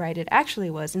how bright it actually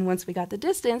was. And once we got the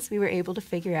distance, we were able to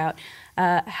figure out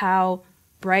how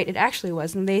bright it actually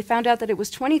was, and they found out that it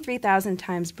was 23,000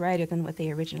 times brighter than what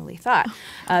they originally thought.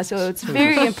 So it's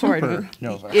very important.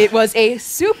 Supernova. It was a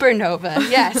supernova,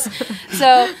 yes.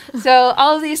 So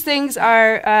all of these things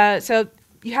are so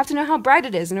you have to know how bright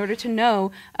it is in order to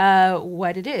know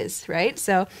what it is, right?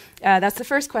 So that's the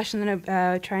first question that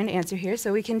I'm trying to answer here.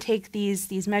 So we can take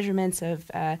these measurements of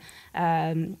based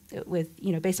on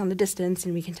the distance,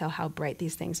 and we can tell how bright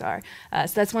these things are.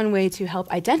 So that's one way to help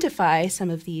identify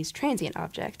some of these transient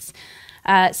objects.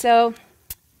 So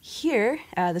here,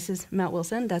 this is Mount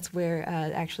Wilson. That's where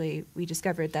actually we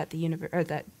discovered that the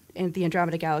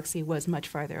Andromeda Galaxy was much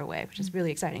farther away, which is really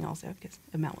exciting also because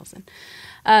of Mount Wilson.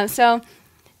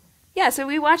 So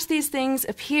we watch these things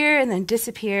appear and then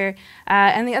disappear.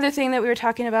 And the other thing that we were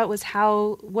talking about was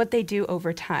what they do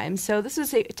over time. So this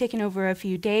was taken over a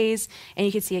few days, and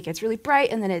you can see it gets really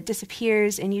bright and then it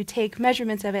disappears, and you take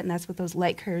measurements of it, and that's what those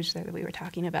light curves that we were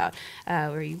talking about,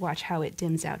 where you watch how it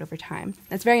dims out over time.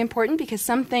 That's very important because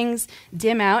some things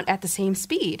dim out at the same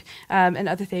speed, and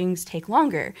other things take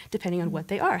longer, depending on what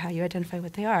they are, how you identify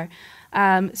what they are.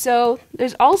 So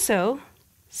there's also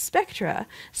spectra.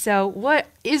 So what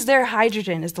is there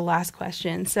hydrogen is the last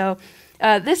question. So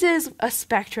this is a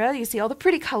spectra. You see all the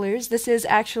pretty colors. This is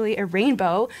actually a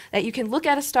rainbow that you can look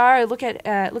at a star, look at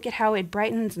how it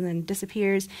brightens and then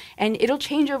disappears, and it'll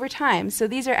change over time. So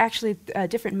these are actually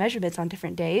different measurements on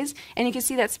different days, and you can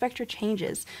see that spectra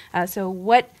changes. So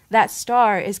what that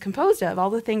star is composed of, all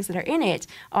the things that are in it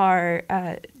are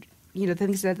the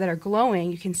things that are glowing.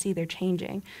 You can see they're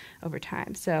changing over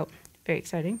time. So very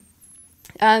exciting.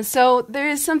 So there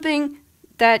is something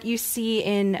that you see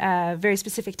in very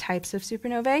specific types of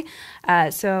supernovae.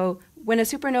 So when a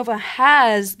supernova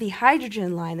has the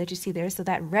hydrogen line that you see there, so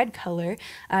that red color,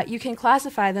 you can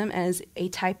classify them as a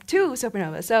type 2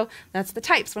 supernova. So that's the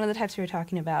types, one of the types we were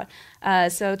talking about.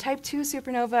 So type 2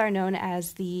 supernova are known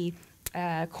as the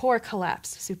core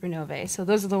collapse supernovae. So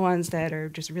those are the ones that are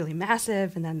just really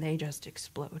massive, and then they just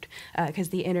explode because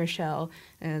the inner shell,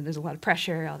 there's a lot of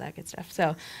pressure, all that good stuff.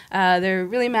 So they're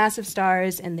really massive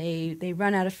stars, and they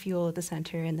run out of fuel at the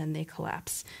center, and then they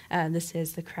collapse. This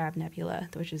is the Crab Nebula,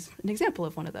 which is an example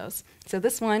of one of those. So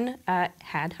this one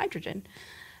had hydrogen.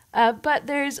 But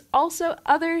there's also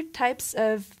other types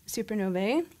of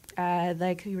supernovae,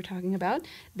 like we were talking about.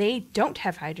 They don't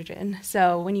have hydrogen.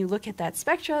 So when you look at that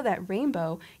spectra, that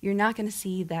rainbow, you're not going to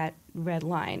see that red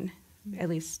line, at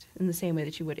least in the same way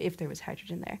that you would if there was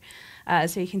hydrogen there.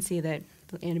 So you can see that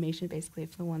the animation basically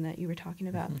of the one that you were talking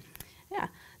about. Mm-hmm. Yeah.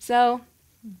 So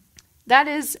that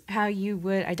is how you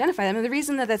would identify them. And the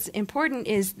reason that that's important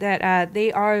is that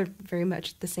they are very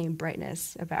much the same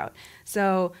brightness about.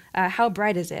 So how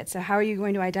bright is it? So how are you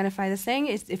going to identify this thing?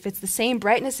 If it's the same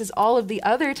brightness as all of the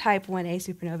other type 1a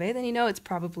supernovae, then you know it's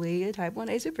probably a type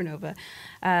 1a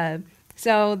supernova.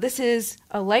 So this is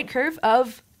a light curve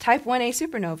of type 1a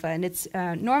supernova, and it's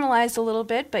normalized a little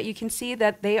bit, but you can see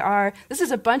that this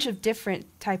is a bunch of different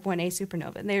type 1a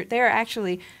supernova. And they are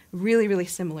actually really, really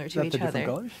similar to each other.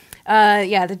 Colors?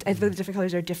 Yeah, the different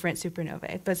colors are different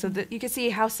supernovae, but so you can see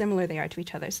how similar they are to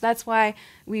each other. So that's why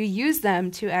we use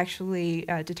them to actually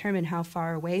determine how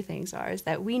far away things are, is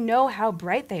that we know how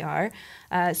bright they are,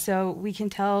 so we can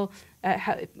tell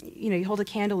how, you hold a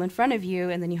candle in front of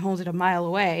you and then you hold it a mile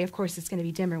away. Of course, it's going to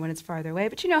be dimmer when it's farther away,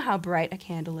 but you know how bright a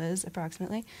candle is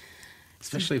approximately.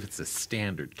 Especially if it's a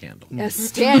standard candle. A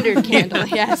standard candle,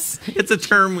 yes. It's a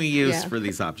term we use for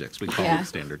these objects. We call them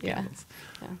standard candles.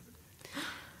 Yeah.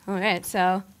 All right,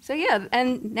 so yeah,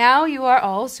 and now you are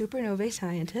all supernovae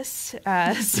scientists,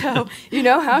 so you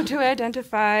know how to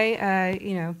identify,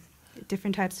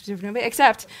 different types of supernovae,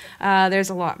 except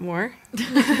there's a lot more.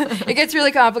 It gets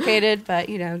really complicated, but,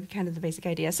 kind of the basic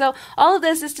idea. So all of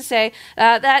this is to say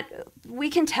that we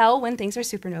can tell when things are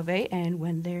supernovae and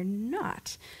when they're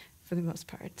not. for the most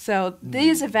part. So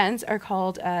these events are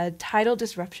called tidal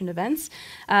disruption events,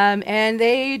 and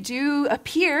they do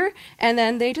appear and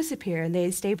then they disappear, and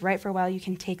they stay bright for a while. You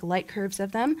can take light curves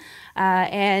of them,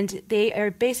 and they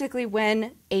are basically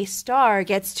when a star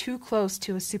gets too close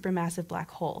to a supermassive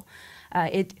black hole.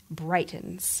 It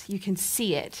brightens. You can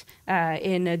see it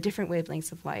in different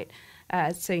wavelengths of light.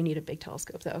 So you need a big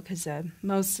telescope, though, because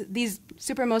these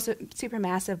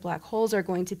supermassive black holes are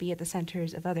going to be at the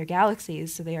centers of other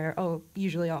galaxies, so they are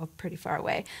usually all pretty far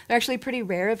away. They're actually pretty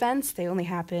rare events. They only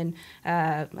happen,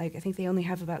 I think they only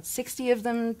have about 60 of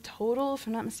them total, if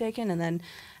I'm not mistaken. And then,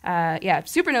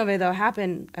 supernovae, though,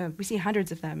 happen. We see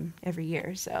hundreds of them every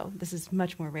year, so this is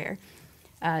much more rare.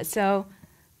 So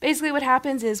basically what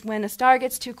happens is when a star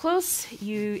gets too close,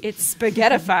 it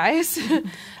spaghettifies.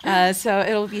 So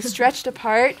it'll be stretched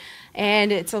apart,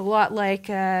 and it's a lot like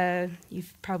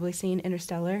you've probably seen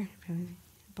Interstellar,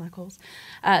 black holes.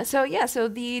 So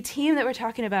the team that we're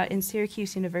talking about in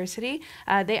Syracuse University,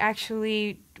 they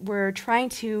actually were trying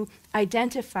to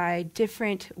identify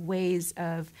different ways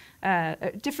of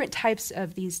different types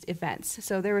of these events.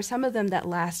 So there were some of them that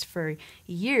last for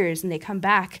years and they come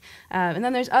back, and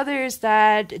then there's others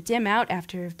that dim out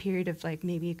after a period of like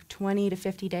maybe 20 to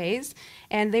 50 days,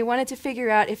 and they wanted to figure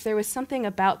out if there was something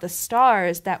about the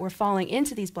stars that were falling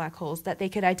into these black holes that they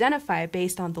could identify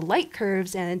based on the light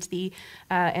curves and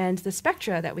the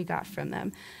spectra that we got from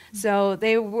them. So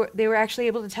they were actually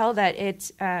able to tell that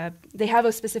they have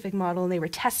a specific model and they were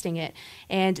testing it,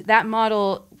 and that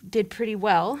model did pretty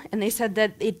well. And they said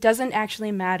that it doesn't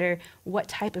actually matter what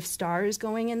type of star is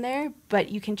going in there, but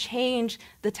you can change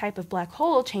the type of black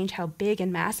hole, change how big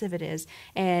and massive it is,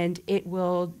 and it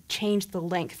will change the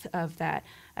length of that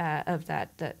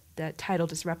tidal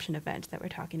disruption event that we're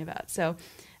talking about. So.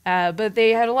 But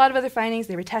they had a lot of other findings.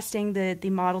 They were testing the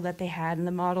model that they had, and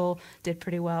the model did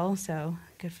pretty well, so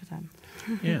good for them.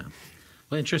 Yeah.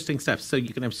 Well, interesting stuff. So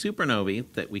you can have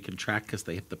supernovae that we can track because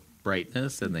they have the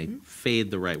brightness and they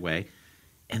fade the right way.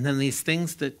 And then these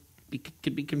things that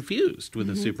could be confused with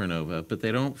a supernova, but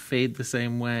they don't fade the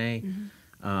same way.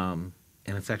 And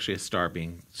it's actually a star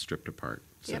being stripped apart.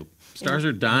 So stars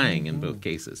are dying in both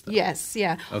cases, though. Yes,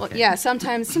 yeah. Okay. Well, yeah,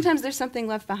 sometimes there's something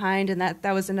left behind, and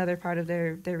that was another part of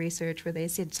their research where they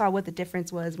saw what the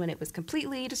difference was when it was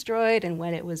completely destroyed and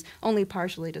when it was only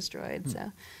partially destroyed.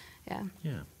 So, yeah.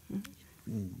 Yeah.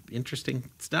 Interesting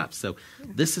stuff. So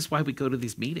this is why we go to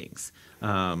these meetings.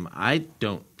 I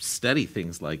don't study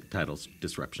things like tidal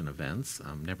disruption events,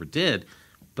 never did.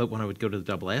 But when I would go to the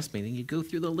Double S meeting, you go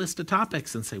through the list of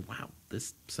topics and say, wow,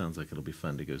 this sounds like it'll be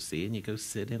fun to go see, and you go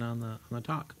sit in on the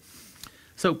talk.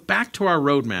 So back to our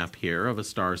roadmap here of a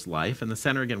star's life. In the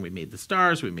center, again, we made the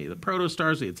stars, we made the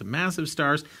protostars, we had some massive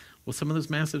stars. Well, some of those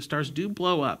massive stars do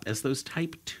blow up as those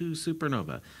type 2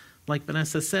 supernova. Like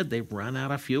Vanessa said, they run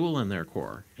out of fuel in their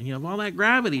core, and you have all that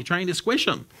gravity trying to squish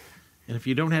them. And if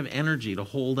you don't have energy to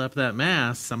hold up that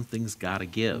mass, something's got to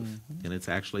give. And it's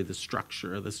actually the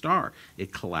structure of the star.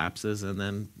 It collapses and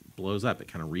then blows up. It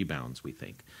kind of rebounds, we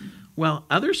think. Well,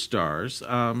 other stars,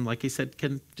 like I said,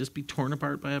 can just be torn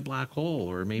apart by a black hole,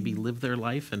 or maybe live their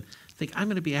life and think, I'm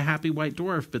going to be a happy white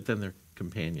dwarf, but then their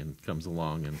companion comes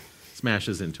along and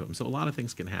smashes into them. So a lot of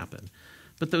things can happen.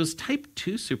 But those type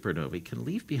 2 supernovae can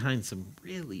leave behind some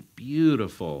really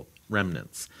beautiful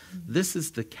remnants. This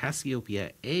is the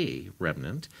Cassiopeia A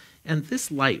remnant, and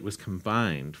this light was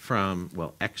combined from,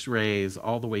 well, X-rays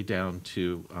all the way down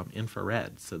to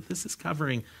infrared. So this is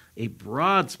covering a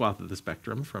broad swath of the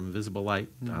spectrum from visible light,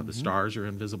 the stars are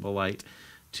in visible light,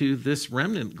 to this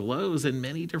remnant glows in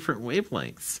many different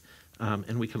wavelengths,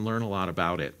 and we can learn a lot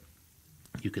about it.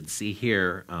 You can see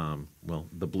here,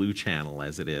 the blue channel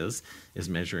as it is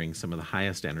measuring some of the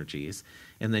highest energies,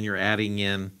 and then you're adding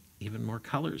in even more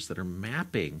colors that are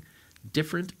mapping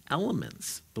different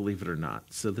elements, believe it or not.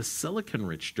 So the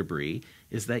silicon-rich debris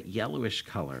is that yellowish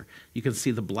color. You can see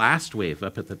the blast wave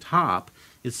up at the top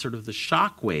is sort of the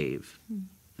shock wave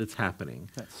that's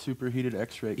happening. That superheated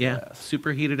X-ray gas. Yeah,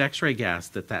 superheated X-ray gas,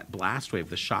 that blast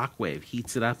wave, the shock wave,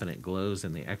 heats it up and it glows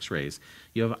in the X-rays.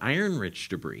 You have iron-rich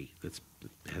debris that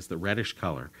has the reddish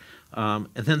color. And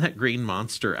then that green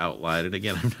monster outline, and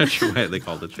again, I'm not sure why they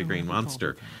called it the green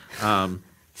monster.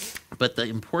 But the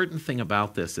important thing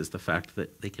about this is the fact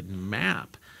that they can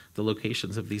map the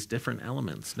locations of these different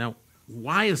elements. Now,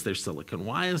 why is there silicon?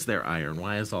 Why is there iron?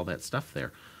 Why is all that stuff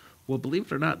there? Well, believe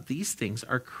it or not, these things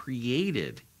are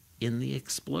created in the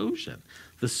explosion.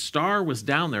 The star was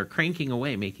down there cranking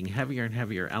away, making heavier and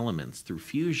heavier elements through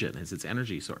fusion as its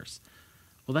energy source.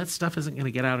 Well, that stuff isn't going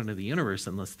to get out into the universe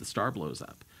unless the star blows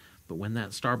up. But when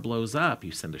that star blows up,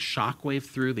 you send a shock wave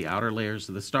through the outer layers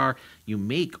of the star. You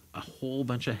make a whole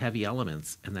bunch of heavy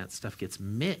elements, and that stuff gets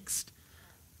mixed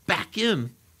back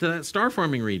in to that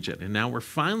star-forming region. And now we're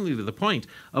finally to the point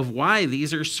of why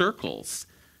these are circles.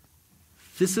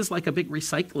 This is like a big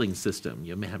recycling system.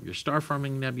 You may have your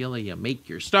star-forming nebula, you make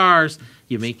your stars,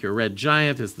 you make your red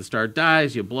giant. As the star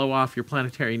dies, you blow off your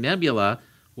planetary nebula.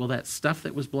 Well, that stuff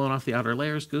that was blown off the outer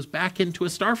layers goes back into a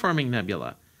star-forming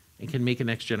nebula and can make a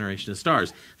next generation of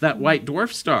stars. That white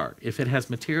dwarf star, if it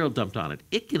has material dumped on it,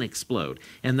 it can explode.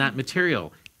 And that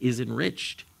material is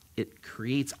enriched. It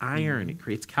creates iron, it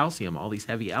creates calcium, all these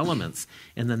heavy elements.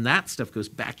 And then that stuff goes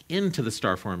back into the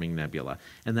star-forming nebula.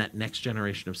 And that next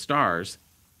generation of stars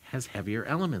has heavier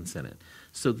elements in it.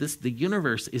 So the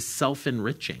universe is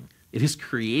self-enriching. It is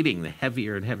creating the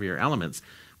heavier and heavier elements.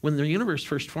 When the universe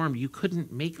first formed, you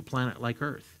couldn't make a planet like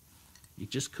Earth. You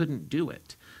just couldn't do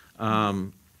it.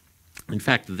 In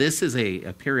fact, this is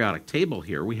a periodic table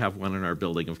here. We have one in our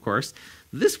building, of course.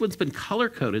 This one's been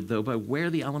color-coded, though, by where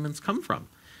the elements come from.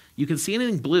 You can see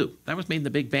anything blue. That was made in the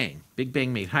Big Bang. Big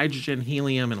Bang made hydrogen,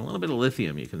 helium, and a little bit of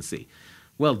lithium, you can see.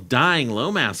 Well, dying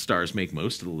low-mass stars make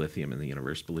most of the lithium in the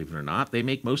universe, believe it or not. They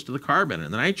make most of the carbon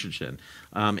and the nitrogen,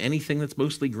 anything that's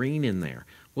mostly green in there.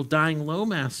 Well, dying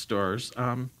low-mass stars,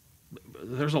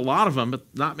 there's a lot of them, but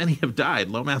not many have died.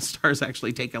 Low-mass stars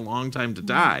actually take a long time to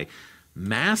die.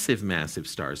 Massive, massive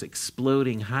stars,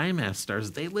 exploding high-mass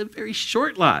stars, they live very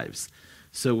short lives.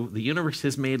 So the universe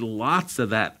has made lots of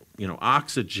that,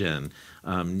 oxygen,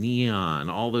 neon,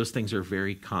 all those things are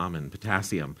very common,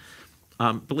 potassium.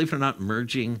 Believe it or not,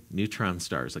 merging neutron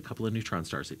stars, a couple of neutron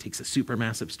stars. It takes a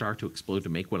supermassive star to explode to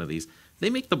make one of these. They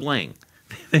make the bling.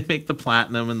 They make the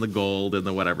platinum and the gold and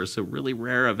the whatever. So really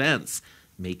rare events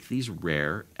make these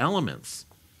rare elements.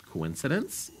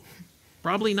 Coincidence?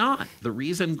 Probably not. The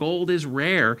reason gold is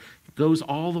rare goes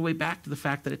all the way back to the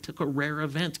fact that it took a rare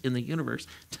event in the universe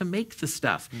to make the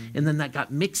stuff. And then that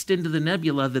got mixed into the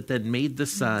nebula that then made the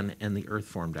sun and the Earth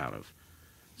formed out of.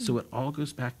 So it all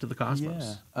goes back to the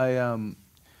cosmos. Yeah.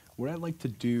 What I like to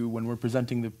do when we're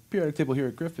presenting the periodic table here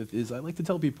at Griffith is I like to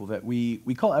tell people that we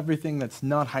call everything that's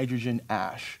not hydrogen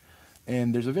ash.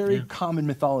 And there's a very common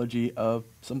mythology of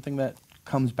something that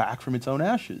comes back from its own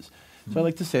ashes. So I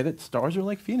like to say that stars are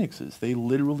like phoenixes. They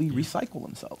literally recycle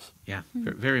themselves. Yeah,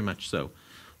 very much so.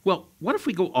 Well, what if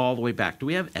we go all the way back? Do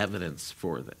we have evidence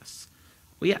for this?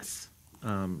 Well, yes.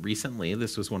 Recently,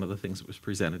 this was one of the things that was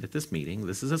presented at this meeting.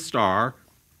 This is a star.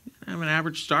 I have an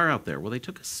average star out there. Well, they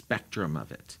took a spectrum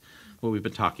of it. What we've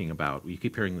been talking about. You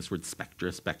keep hearing this word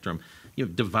spectrum. You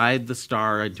divide the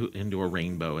star into a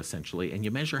rainbow, essentially, and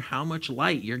you measure how much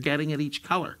light you're getting at each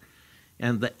color.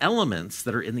 And the elements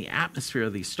that are in the atmosphere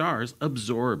of these stars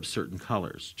absorb certain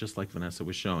colors, just like Vanessa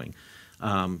was showing.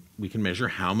 We can measure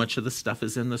how much of the stuff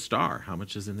is in the star, how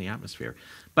much is in the atmosphere.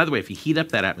 By the way, if you heat up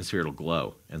that atmosphere, it'll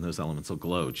glow, and those elements will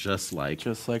glow just like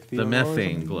the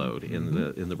methane glowed in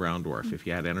the brown dwarf. If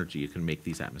you add energy, you can make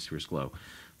these atmospheres glow.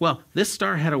 Well, this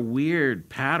star had a weird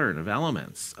pattern of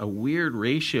elements, a weird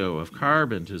ratio of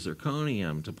carbon to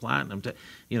zirconium to platinum to,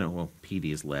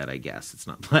 PD is lead, I guess. It's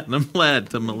not platinum, lead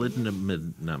to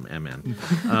molybdenum,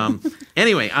 Mn.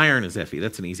 Anyway, iron is Fe.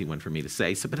 That's an easy one for me to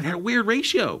say. But it had a weird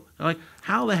ratio. Like,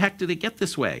 how the heck did it get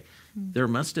this way? There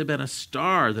must have been a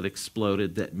star that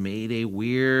exploded that made a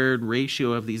weird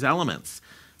ratio of these elements.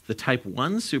 The type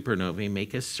 1 supernovae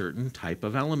make a certain type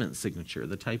of element signature.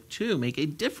 The type 2 make a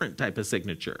different type of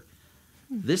signature.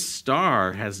 This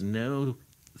star has no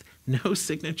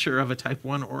signature of a type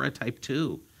 1 or a type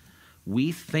 2.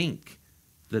 We think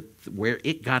that where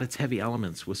it got its heavy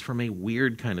elements was from a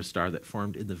weird kind of star that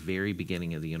formed in the very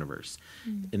beginning of the universe.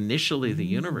 Initially, the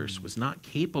universe was not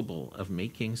capable of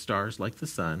making stars like the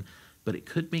sun, but it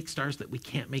could make stars that we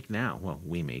can't make now. Well,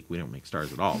 we don't make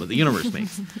stars at all, but the universe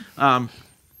makes.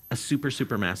 A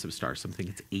super massive star, something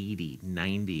that's 80,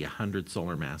 90, 100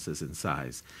 solar masses in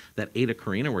size. That Eta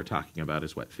Carina we're talking about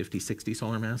is 50, 60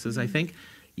 solar masses, I think.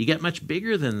 You get much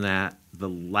bigger than that, the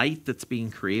light that's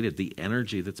being created, the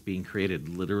energy that's being created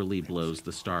literally blows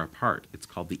the star apart. It's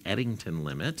called the Eddington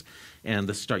limit, and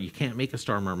the star, you can't make a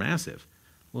star more massive.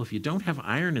 Well, if you don't have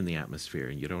iron in the atmosphere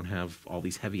and you don't have all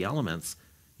these heavy elements,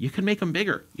 you can make them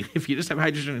bigger if you just have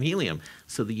hydrogen and helium.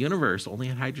 So the universe only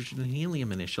had hydrogen and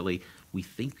helium initially. We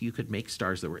think you could make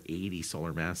stars that were 80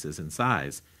 solar masses in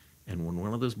size. And when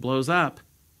one of those blows up,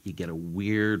 you get a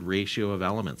weird ratio of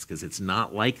elements because it's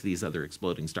not like these other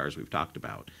exploding stars we've talked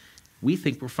about. We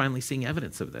think we're finally seeing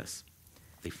evidence of this.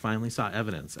 They finally saw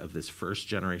evidence of this first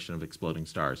generation of exploding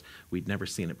stars. We'd never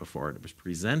seen it before, and it was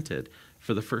presented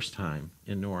for the first time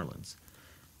in New Orleans.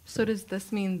 So does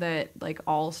this mean that like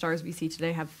all stars we see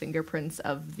today have fingerprints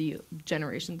of the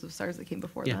generations of stars that came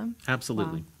before them?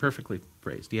 Absolutely. Wow. Perfectly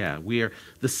phrased. Yeah,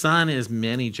 the sun is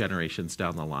many generations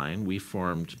down the line. We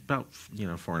formed about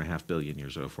 4.5 billion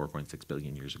years ago, 4.6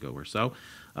 billion years ago or so.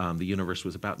 The universe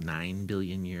was about 9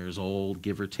 billion years old,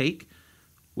 give or take.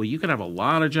 Well, you can have a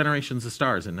lot of generations of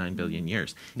stars in 9 billion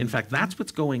years. In fact, that's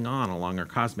what's going on along our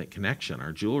cosmic connection,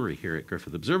 our jewelry here at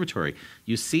Griffith Observatory.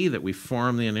 You see that we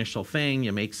form the initial thing,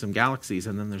 you make some galaxies,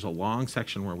 and then there's a long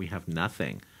section where we have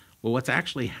nothing. Well, what's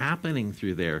actually happening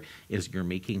through there is you're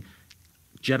making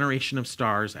generation of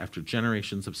stars after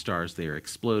generations of stars. They are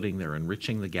exploding, they're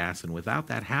enriching the gas, and without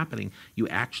that happening, you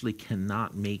actually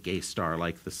cannot make a star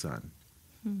like the sun.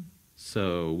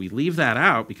 So we leave that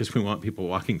out because we want people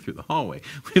walking through the hallway.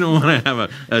 We don't want to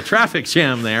have a traffic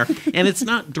jam there. And it's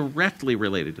not directly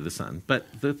related to the sun, but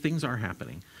the things are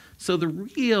happening. So the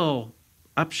real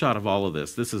upshot of all of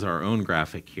this is our own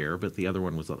graphic here, but the other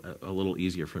one was a little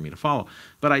easier for me to follow.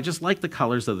 But I just like the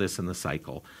colors of this in the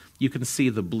cycle. You can see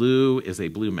the blue is a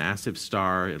blue massive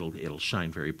star. It'll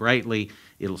shine very brightly.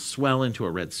 It'll swell into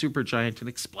a red supergiant and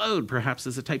explode, perhaps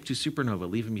as a type 2 supernova,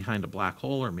 leaving behind a black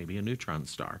hole or maybe a neutron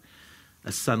star.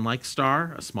 A sun-like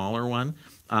star, a smaller one,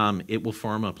 it will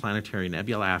form a planetary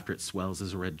nebula after it swells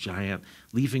as a red giant,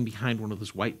 leaving behind one of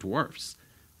those white dwarfs.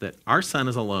 That our sun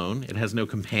is alone, it has no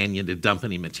companion to dump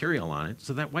any material on it,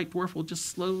 so that white dwarf will just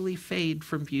slowly fade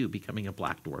from view, becoming a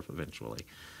black dwarf eventually.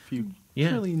 A few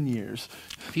trillion years.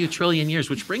 A few trillion years,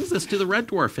 which brings us to the red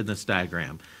dwarf in this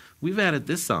diagram. We've added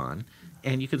this on,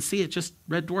 and you can see it just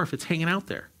red dwarf, it's hanging out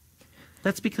there.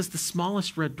 That's because the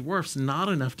smallest red dwarfs, not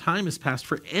enough time has passed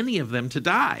for any of them to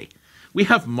die. We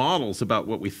have models about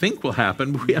what we think will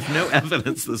happen, but we have no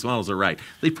evidence those models are right.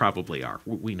 They probably are.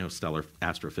 We know stellar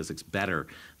astrophysics better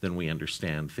than we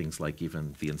understand things like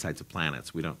even the insides of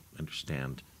planets. We don't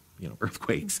understand,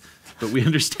 earthquakes, but we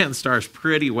understand stars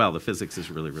pretty well. The physics is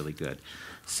really, really good.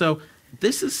 So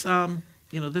this is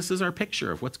this is our picture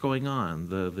of what's going on,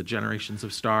 the generations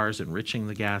of stars enriching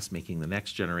the gas, making the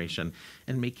next generation,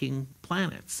 and making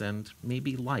planets and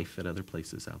maybe life at other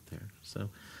places out there. So,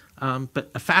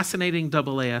 but a fascinating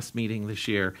AAS meeting this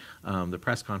year. The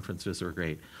press conferences are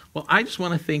great. Well, I just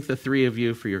want to thank the three of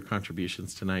you for your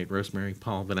contributions tonight. Rosemary,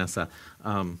 Paul, Vanessa,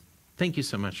 thank you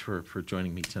so much for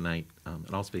joining me tonight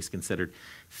at All Space Considered.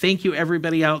 Thank you,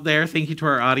 everybody out there. Thank you to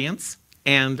our audience.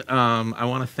 And I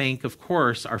want to thank, of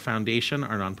course, our foundation,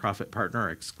 our nonprofit partner, our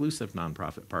exclusive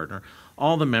nonprofit partner,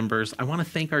 all the members. I want to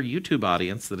thank our YouTube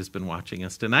audience that has been watching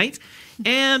us tonight.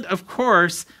 And, of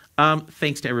course,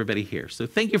 thanks to everybody here. So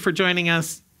thank you for joining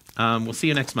us. We'll see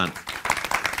you next month.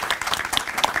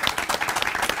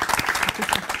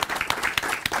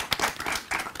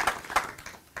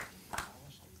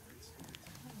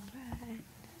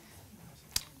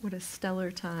 What a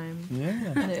stellar time.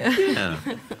 Yeah.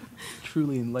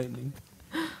 Truly enlightening.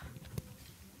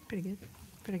 Pretty good.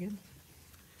 Pretty good.